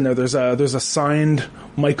think what's in there, there's a signed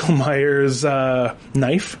Michael Myers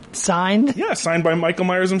knife. Signed? Yeah, signed by Michael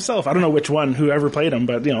Myers himself. I don't know which one, whoever played him,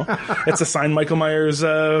 but, it's a signed Michael Myers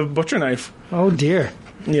butcher knife. Oh, dear.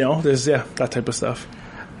 There's, that type of stuff.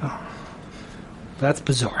 Oh. That's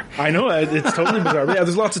bizarre. I know, it's totally bizarre. But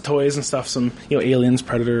there's lots of toys and stuff. Some, Aliens,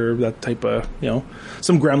 Predator, that type of,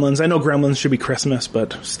 some Gremlins. I know Gremlins should be Christmas,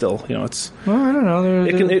 but still, it's... Well, I don't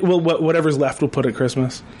know. Whatever's left, we'll put at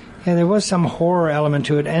Christmas. Yeah, there was some horror element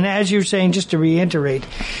to it. And as you're saying, just to reiterate,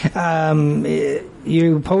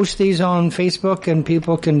 you post these on Facebook and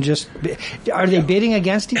people can just... Are they bidding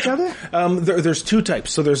against each other? There's two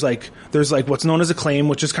types. So there's like what's known as a claim,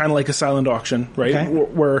 which is kind of like a silent auction, right?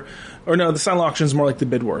 Okay. The silent auction is more like the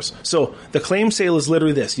bid wars. So the claim sale is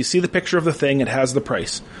literally this. You see the picture of the thing, it has the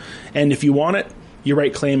price. And if you want it, you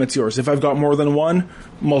write claim, it's yours. If I've got more than one,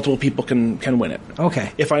 multiple people can win it.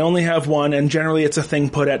 Okay. If I only have one, and generally it's a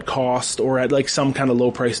thing put at cost or at like some kind of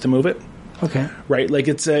low price to move it. Okay. Right? Like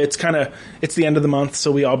it's the end of the month,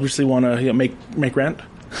 so we obviously want to make rent.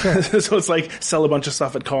 Sure. So it's like sell a bunch of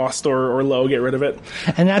stuff at cost or low, get rid of it.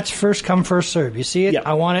 And that's first come, first serve. You see it,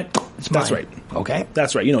 I want it, it's mine. That's right. Okay.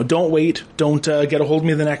 That's right. Don't wait. Don't get a hold of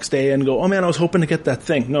me the next day and go, oh man, I was hoping to get that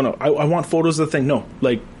thing. No, I want photos of the thing. No,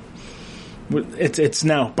 It's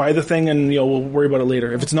now. Buy the thing and, we'll worry about it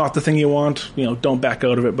later. If it's not the thing you want, don't back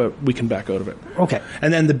out of it, but we can back out of it. Okay.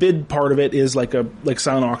 And then the bid part of it is like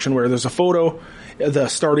silent auction where there's a photo, the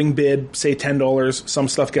starting bid, say $10. Some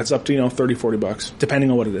stuff gets up to, $30, $40,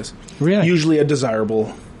 depending on what it is. Really? Usually a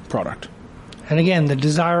desirable product. And again, the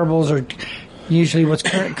desirables are usually what's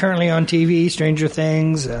currently on TV, Stranger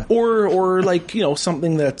Things, or like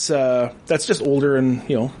something that's just older and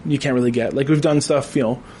you can't really get. Like we've done stuff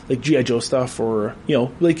like G.I. Joe stuff, or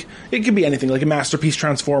like it could be anything, like a Masterpiece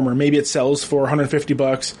Transformer. Maybe it sells for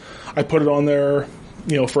 $150. I put it on there,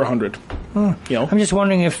 for $100. I'm just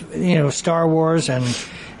wondering if Star Wars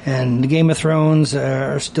and Game of Thrones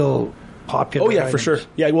are still popular. Oh yeah, for sure.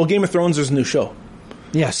 Yeah, well, Game of Thrones there's a new show.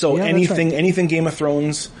 Yeah, so anything Game of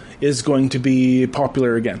Thrones is going to be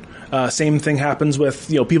popular again. Same thing happens with,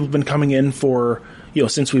 people have been coming in for,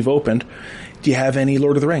 since we've opened. Do you have any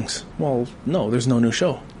Lord of the Rings? Well, no, there's no new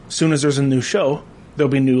show. As soon as there's a new show,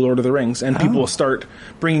 there'll be new Lord of the Rings. And people will start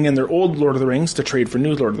bringing in their old Lord of the Rings to trade for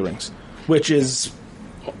new Lord of the Rings, which is,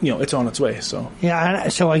 it's on its way. So yeah,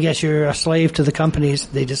 so I guess you're a slave to the companies.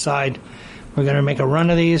 They decide we're going to make a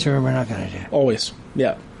run of these or we're not going to do. Always,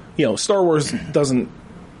 yeah. Star Wars doesn't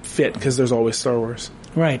fit because there's always Star Wars.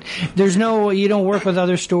 Right. You don't work with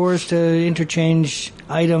other stores to interchange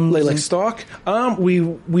items? Like stock?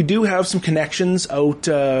 We do have some connections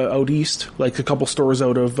out east, like a couple stores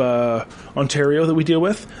out of Ontario that we deal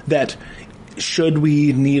with, that should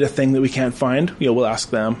we need a thing that we can't find, we'll ask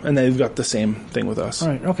them, and they've got the same thing with us. All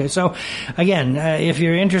right. Okay. So, again, if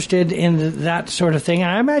you're interested in that sort of thing,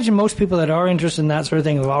 and I imagine most people that are interested in that sort of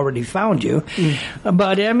thing have already found you,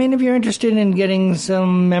 but, if you're interested in getting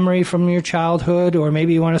some memory from your childhood, or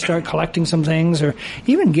maybe you want to start collecting some things, or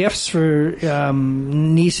even gifts for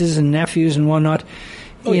nieces and nephews and whatnot,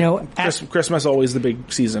 Christmas always the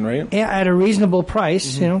big season, right? Yeah, at a reasonable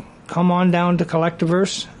price, come on down to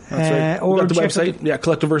Collectiverse. That's right. Or got the website,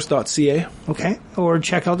 collectiverse.ca. Okay, or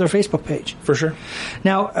check out their Facebook page. For sure.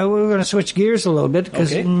 Now, we're going to switch gears a little bit,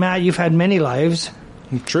 because, Matt, you've had many lives.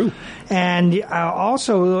 True. And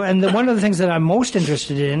one of the things that I'm most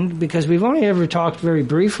interested in, because we've only ever talked very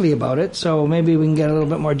briefly about it, so maybe we can get a little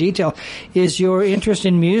bit more detail, is your interest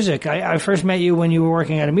in music. I first met you when you were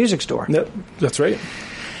working at a music store. Yep, that's right.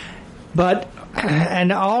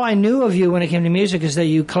 And all I knew of you when it came to music is that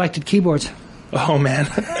you collected keyboards. Oh man,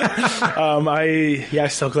 I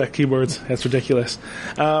still collect keyboards. That's ridiculous.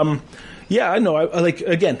 I know. I like,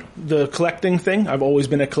 again, the collecting thing. I've always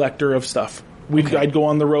been a collector of stuff. I'd go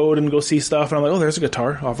on the road and go see stuff, and I'm like, oh, there's a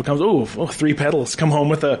guitar. Off it comes. Oh, 3 pedals. Come home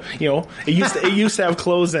with it used to have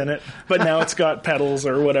clothes in it, but now it's got pedals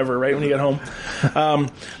or whatever. Right when you get home.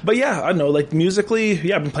 But yeah, I know. Like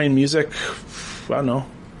musically, I've been playing music. I don't know,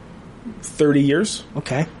 30 years.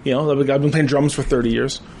 Okay. I've been playing drums for 30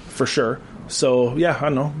 years for sure. So yeah, I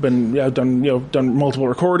don't know. I've done multiple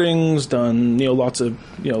recordings, done lots of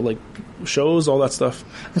like shows, all that stuff.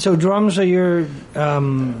 And so drums are your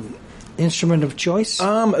instrument of choice?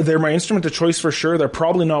 They're my instrument of choice for sure. They're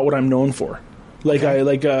probably not what I'm known for. Like I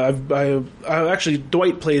actually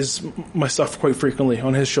Dwight plays my stuff quite frequently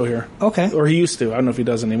on his show here. Okay. Or he used to. I don't know if he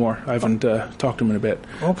does anymore. I haven't talked to him in a bit.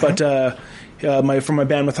 Okay. But from my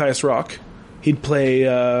band Matthias Rock, he'd play,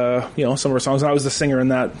 some of our songs. And I was the singer in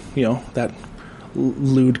that, that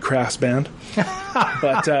lewd, crass band.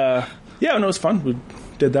 But, it was fun. We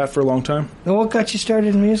did that for a long time. And what got you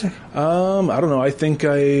started in music? I don't know. I think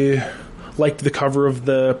I liked the cover of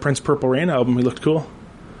the Prince Purple Rain album. He looked cool.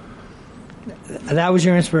 That was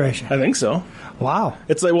your inspiration? I think so. Wow.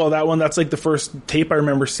 It's like, that's like the first tape I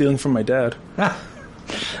remember stealing from my dad.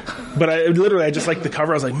 But I just liked the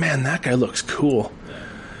cover. I was like, man, that guy looks cool.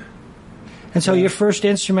 And so your first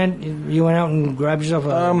instrument, you went out and grabbed yourself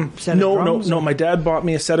a set of drums? No. My dad bought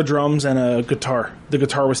me a set of drums and a guitar. The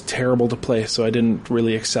guitar was terrible to play, so I didn't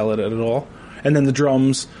really excel at it at all. And then the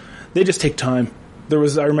drums, they just take time. I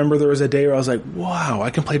remember there was a day where I was like, wow, I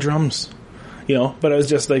can play drums. But I was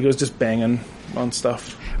just like, it was just banging on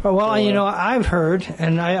stuff. Well, I've heard,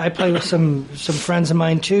 and I play with some friends of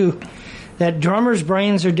mine too, that drummers'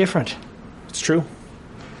 brains are different. It's true.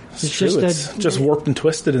 It's just warped and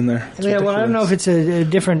twisted in there. I don't know if it's a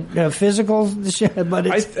different physical, but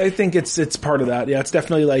I think it's part of that. Yeah, it's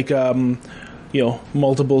definitely like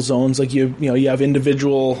multiple zones. Like you have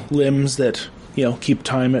individual limbs that keep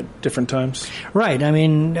time at different times. Right. I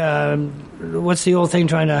mean, what's the old thing?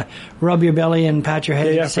 Trying to rub your belly and pat your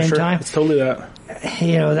head at the same time. It's totally that.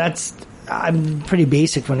 I'm pretty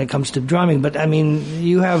basic when it comes to drumming, but I mean,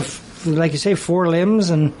 you have like you say, 4 limbs,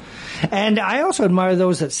 and I also admire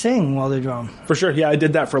those that sing while they drum. For sure, yeah, I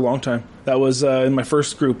did that for a long time. That was in my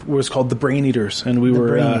first group. Was called the Brain Eaters, and we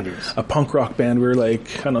were a punk rock band. We were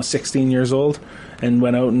like, I don't know, 16 years old, and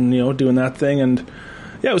went out and doing that thing, and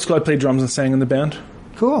yeah, it was cool. I played drums and sang in the band.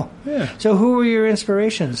 Cool. Yeah. So who were your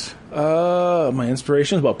inspirations? My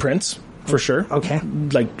inspirations, well, Prince, for sure. Okay.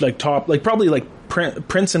 Probably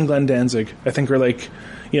Prince and Glenn Danzig, I think, are like,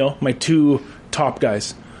 my 2 top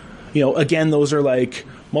guys. Again, those are like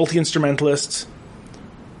multi-instrumentalists,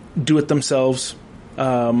 do it themselves,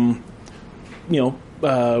 kind of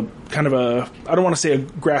I don't want to say a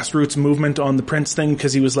grassroots movement on the Prince thing,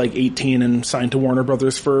 because he was like 18 and signed to Warner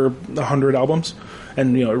Brothers for 100 albums,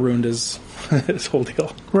 and it ruined his his whole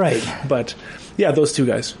deal. Right. But yeah, those 2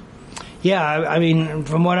 guys. Yeah, I mean,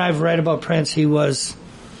 from what I've read about Prince, he was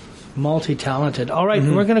multi-talented. All right,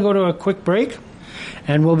 we're going to go to a quick break,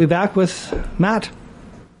 and we'll be back with Matt.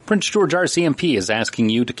 Prince George RCMP is asking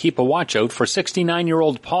you to keep a watch out for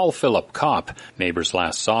 69-year-old Paul Philip Kopp. Neighbors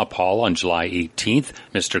last saw Paul on July 18th.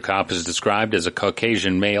 Mr. Kopp is described as a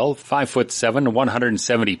Caucasian male, 5'7",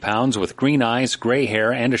 170 pounds, with green eyes, gray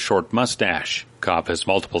hair, and a short mustache. Kopp has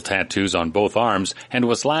multiple tattoos on both arms and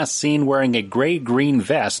was last seen wearing a gray-green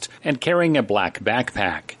vest and carrying a black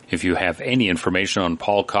backpack. If you have any information on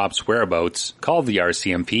Paul Kopp's whereabouts, call the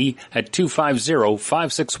RCMP at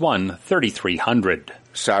 250-561-3300.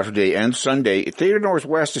 Saturday and Sunday, Theatre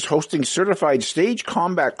Northwest is hosting certified stage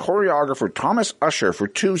combat choreographer Thomas Usher for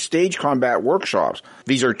 2 stage combat workshops.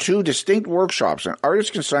 These are 2 distinct workshops, and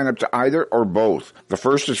artists can sign up to either or both. The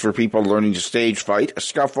first is for people learning to stage fight,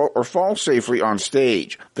 scuffle, or fall safely on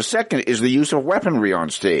stage. The second is the use of weaponry on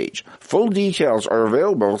stage. Full details are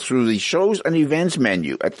available through the shows and events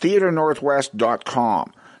menu at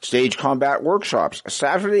theatrenorthwest.com. Stage combat workshops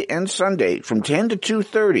Saturday and Sunday from 10 to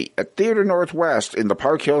 2:30 at Theatre Northwest in the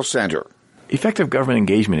Park Hill Centre. Effective government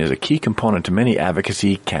engagement is a key component to many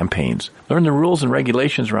advocacy campaigns. Learn the rules and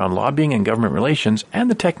regulations around lobbying and government relations and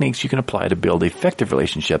the techniques you can apply to build effective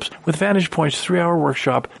relationships with Vantage Point's 3-hour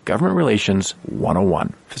workshop, Government Relations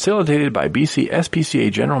 101. Facilitated by BC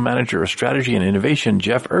SPCA General Manager of Strategy and Innovation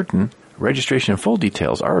Jeff Urton. Registration and full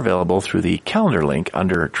details are available through the calendar link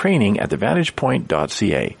under training at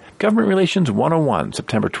thevantagepoint.ca. Government Relations 101,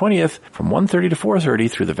 September 20th from 1:30 to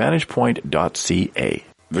 4:30 through thevantagepoint.ca.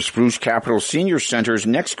 The Spruce Capital Senior Center's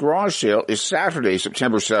next garage sale is Saturday,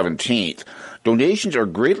 September 17th. Donations are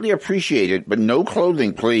greatly appreciated, but no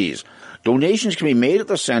clothing, please. Donations can be made at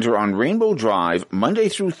the center on Rainbow Drive Monday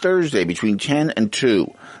through Thursday between 10 and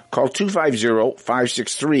 2. Call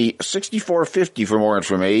 250-563-6450 for more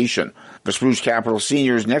information. The Spruce Capital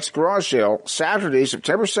Seniors' next garage sale, Saturday,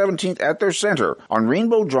 September 17th at their center on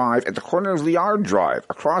Rainbow Drive at the corner of Liard Drive,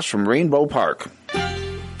 across from Rainbow Park.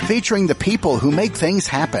 Featuring the people who make things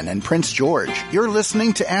happen in Prince George. You're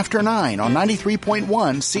listening to After 9 on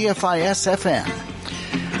 93.1 CFIS FM.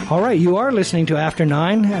 All right, you are listening to After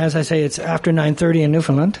 9. As I say, it's after 9:30 in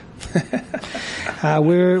Newfoundland.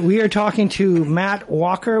 We are talking to Matt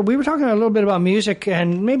Walker. We were talking a little bit about music,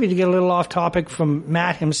 and maybe to get a little off topic from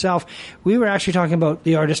Matt himself, we were actually talking about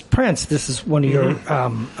the artist Prince. This is one of your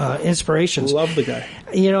inspirations. Love the guy.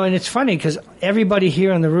 And it's funny because everybody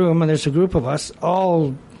here in the room, and there's a group of us,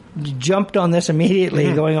 all jumped on this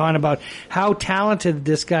immediately, going on about how talented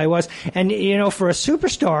this guy was. And, for a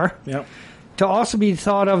superstar... Yep. To also be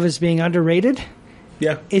thought of as being underrated,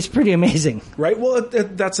 is pretty amazing, right? Well,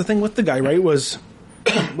 that's the thing with the guy, right? Was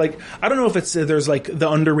like, I don't know if it's there's like the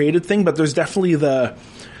underrated thing, but there's definitely the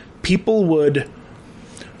people would,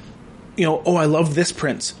 oh, I love this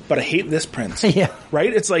Prince, but I hate this Prince,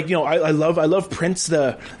 right? It's like I love Prince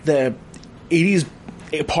the 80s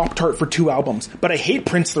Pop-Tart for 2 albums, but I hate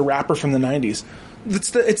Prince the rapper from the 90s.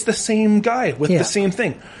 It's the same guy with the same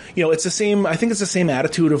thing, It's the same. I think it's the same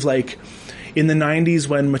attitude of like. In the 90s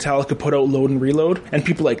when Metallica put out Load and Reload, and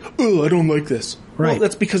people like, oh, I don't like this. Right. Well,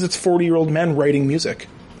 that's because it's 40-year-old men writing music.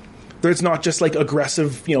 It's not just like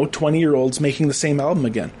aggressive, 20-year-olds making the same album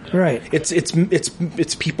again. Right.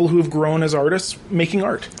 It's people who have grown as artists making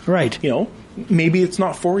art. Right. Maybe it's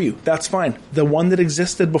not for you. That's fine. The one that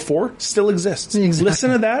existed before still exists. Exactly.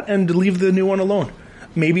 Listen to that and leave the new one alone.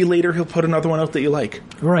 Maybe later he'll put another one out that you like.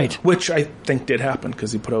 Right. Which I think did happen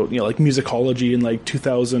because he put out, like Musicology in like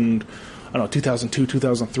 2002,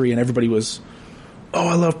 2003, and everybody was, oh,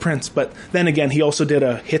 I love Prince. But then again, he also did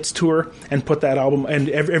a hits tour and put that album, and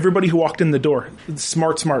everybody who walked in the door,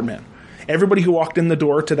 smart man, everybody who walked in the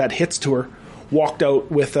door to that hits tour walked out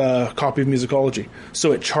with a copy of Musicology.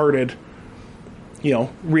 So it charted,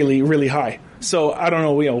 really, really high. So I don't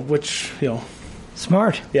know, which.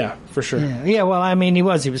 Smart. Yeah, for sure. Yeah, well, I mean, he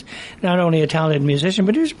was not only a talented musician,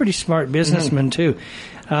 but he was a pretty smart businessman, too.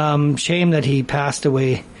 Shame that he passed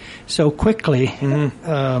away so quickly.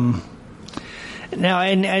 Now,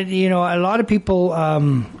 and you know, a lot of people,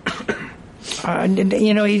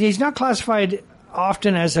 you know, he's not classified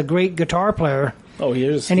often as a great guitar player. Oh, he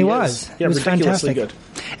is. And he was. Yeah, he was ridiculously fantastic.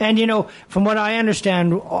 good. And, you know, from what I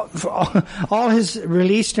understand, all his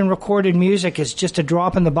released and recorded music is just a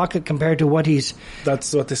drop in the bucket compared to what he's...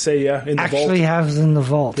 That's what they say, yeah, in the vault. Actually has in the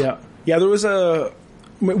vault. Yeah. Yeah, there was a...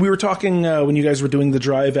 We were talking when you guys were doing the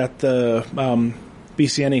drive at the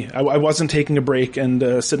BCNE. I wasn't taking a break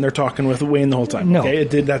and sitting there talking with Wayne the whole time. No. Okay?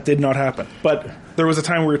 That did not happen. But there was a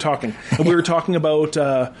time we were talking. And we were talking about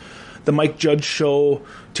the Mike Judge show,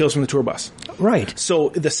 Tales from the Tour Bus. Right. So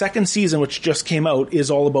the second season, which just came out, is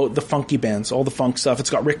all about the funky bands, all the funk stuff. It's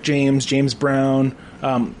got Rick James, James Brown,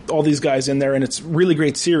 all these guys in there, and it's a really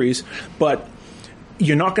great series. But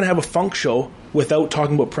you're not going to have a funk show without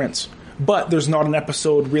talking about Prince. But there's not an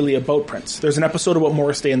episode really about Prince. There's an episode about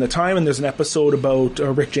Morris Day and the Time, and there's an episode about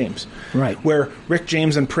Rick James. Right. Where Rick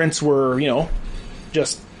James and Prince were, you know,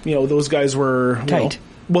 just, you know, those guys were... Tight.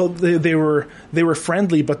 Well, they were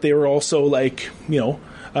friendly, but they were also like, you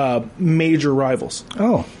know, major rivals.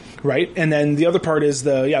 Oh. Right? And then the other part is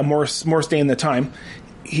Morris Day and the Time.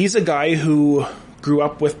 He's a guy who grew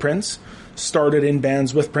up with Prince, started in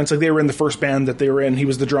bands with Prince. Like, they were in the first band that they were in. He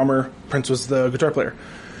was the drummer. Prince was the guitar player.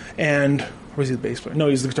 And... Or was he the bass player? No,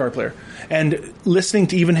 he's the guitar player. And listening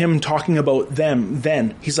to even him talking about them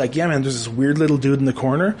then, he's like, yeah, man, there's this weird little dude in the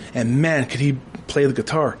corner, and man, could he play the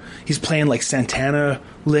guitar. He's playing like Santana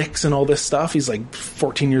licks and all this stuff. He's like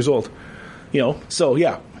 14 years old. You know? So,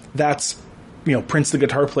 yeah, that's, you know, Prince the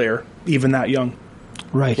guitar player, even that young.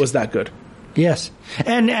 Right. Was that good. Yes.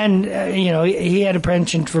 And you know, he had a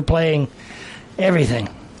penchant for playing everything.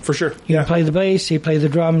 For sure. He'd play the bass, he'd play the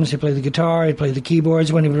drums, he'd play the guitar, he'd play the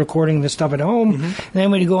keyboards when he was recording the stuff at home. Mm-hmm. And then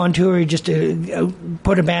when he'd go on tour, he'd just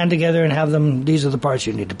put a band together and have them, these are the parts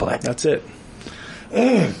you need to play. That's it.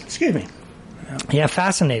 Excuse me. Yeah,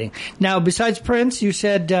 fascinating. Now, besides Prince, you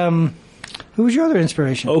said, who was your other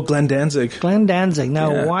inspiration? Oh, Glenn Danzig. Glenn Danzig.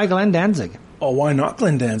 Now, why Glenn Danzig? Oh, why not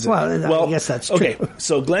Glenn Danzig? Well, I guess that's true. Okay,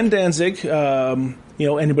 so Glenn Danzig, you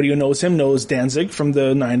know, anybody who knows him knows Danzig from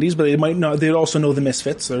the 90s, but they'd also know the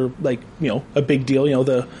Misfits. They're like, you know, a big deal, you know,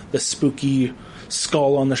 the spooky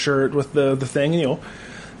skull on the shirt with the thing, you know.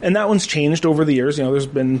 And that one's changed over the years. You know, there's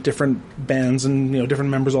been different bands and, you know,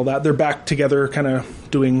 different members, all that. They're back together kind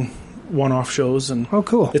of doing one-off shows. And oh,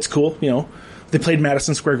 cool. It's cool, you know. They played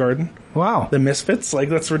Madison Square Garden. Wow. The Misfits, like,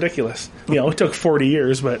 that's ridiculous. You know, it took 40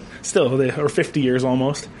 years, but still, or 50 years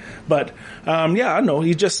almost. But, yeah, I don't know.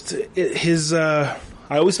 He just, I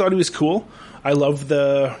always thought he was cool. I love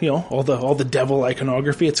the, you know, all the devil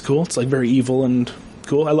iconography. It's cool. It's like very evil and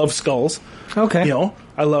cool. I love skulls. Okay. You know,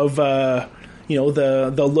 I love, you know,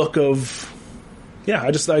 the look of, yeah, I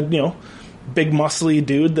you know, big muscly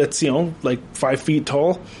dude that's, you know, like 5 feet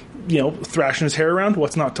tall, you know, thrashing his hair around.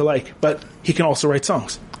 What's not to like? But he can also write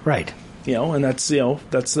songs. Right. You know, and that's, you know,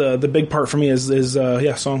 that's the big part for me is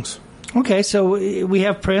songs. Okay, so we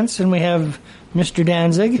have Prince and we have Mr.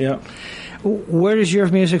 Danzig. Yeah. Where does your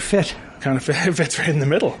music fit? Kind of fits right in the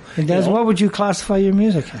middle. It does. You know? What would you classify your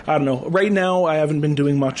music? I don't know. Right now, I haven't been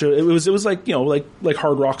doing much. It was like, you know, like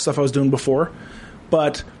hard rock stuff I was doing before.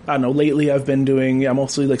 But I don't know. Lately, I've been doing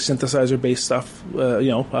mostly like synthesizer based stuff. You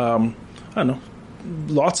know, I don't know,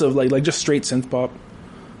 lots of like just straight synth pop.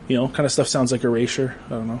 You know, kind of stuff sounds like Erasure. I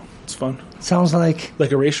don't know. It's fun. Sounds like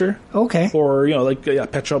Erasure. Okay. Or, you know, like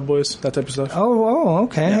Pet Shop Boys, that type of stuff. Oh,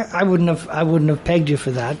 okay. Yeah. I wouldn't have pegged you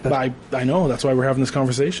for that, but I know. That's why we're having this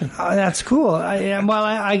conversation. That's cool.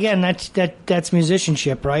 Again, that's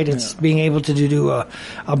musicianship, right? It's being able to do a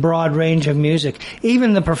broad range of music.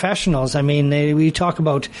 Even the professionals. I mean, we talk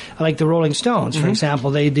about like the Rolling Stones, for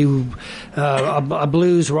example. They do a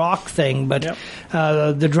blues rock thing, but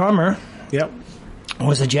the drummer. Yep.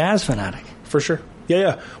 Was a jazz fanatic. For sure.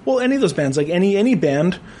 Yeah. Well, any of those bands, like any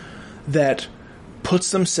band that puts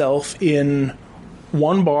themselves in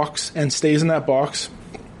one box and stays in that box,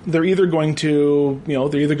 they're either going to,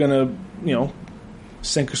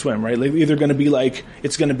 sink or swim, right? Like, either going to be like,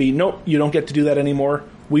 it's going to be, nope, you don't get to do that anymore.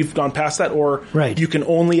 We've gone past that, or right. You can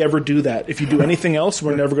only ever do that. If you do anything else,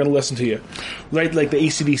 we're never going to listen to you. Right? Like the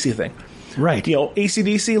AC/DC thing. Right. You know,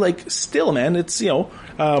 AC/DC, like, still, man, it's, you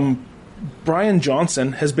know, Brian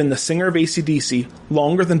Johnson has been the singer of AC/DC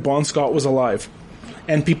longer than Bon Scott was alive.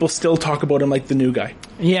 And people still talk about him like the new guy.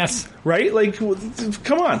 Yes. Right? Like,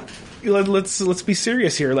 come on. Let's be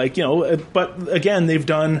serious here. Like, you know, but again, they've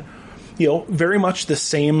done, you know, very much the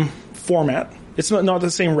same format. it's not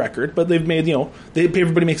the same record, but they've made,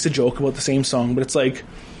 everybody makes a joke about the same song, but it's like,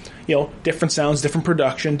 different sounds, different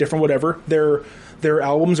production, different whatever. Their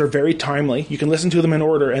albums are very timely. You can listen to them in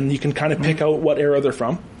order, and you can kind of pick out what era they're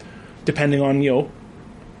from, depending on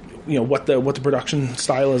what the production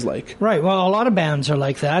style is like. Right. Well, a lot of bands are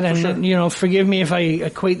like that, and forgive me if I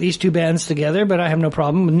equate these two bands together, but I have no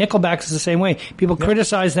problem. Nickelback is the same way. People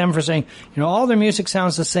criticize them for saying, all their music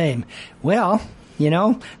sounds the same. Well,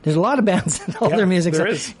 there's a lot of bands that all their music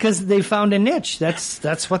because they found a niche.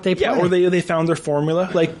 That's what they play. Yeah, or they found their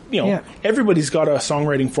formula. Like, everybody's got a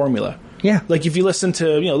songwriting formula. Yeah. Like if you listen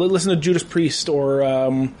to Judas Priest or,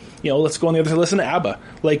 let's go on the other side, listen to ABBA.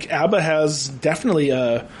 Like ABBA has definitely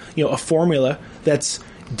a formula that's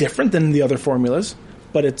different than the other formulas,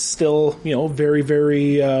 but it's still, very,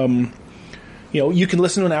 very, you can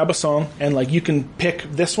listen to an ABBA song and like you can pick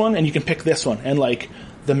this one and you can pick this one. And like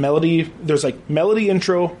the melody, there's like melody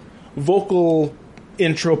intro, vocal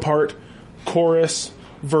intro part, chorus,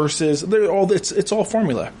 verses. It's all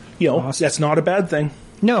formula. Awesome. That's not a bad thing.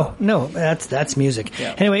 No, that's music.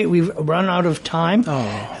 Yeah. Anyway, we've run out of time.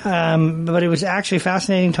 But it was actually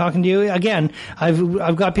fascinating talking to you. Again,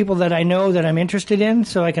 I've got people that I know that I'm interested in,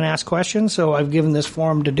 so I can ask questions. So I've given this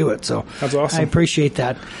forum to do it. So that's awesome. I appreciate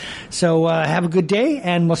that. So have a good day,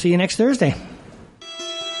 and we'll see you next Thursday.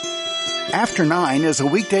 After 9 is a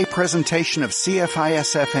weekday presentation of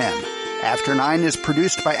CFIS-FM. After 9 is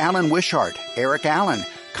produced by Alan Wishart, Eric Allen,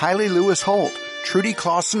 Kylie Lewis Holt, Trudy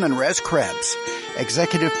Clausen, and Rez Krebs.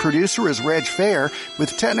 Executive producer is Reg Fair,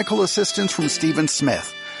 with technical assistance from Stephen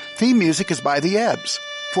Smith. Theme music is by The Ebbs.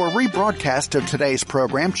 For a rebroadcast of today's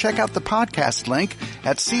program, check out the podcast link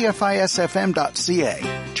at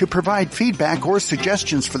cfisfm.ca. To provide feedback or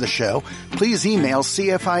suggestions for the show, please email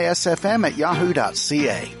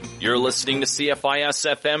cfisfm@yahoo.ca. You're listening to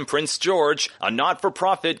CFIS-FM Prince George, a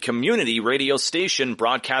not-for-profit community radio station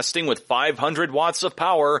broadcasting with 500 watts of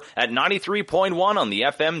power at 93.1 on the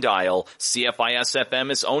FM dial.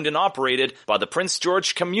 CFIS-FM is owned and operated by the Prince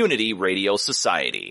George Community Radio Society.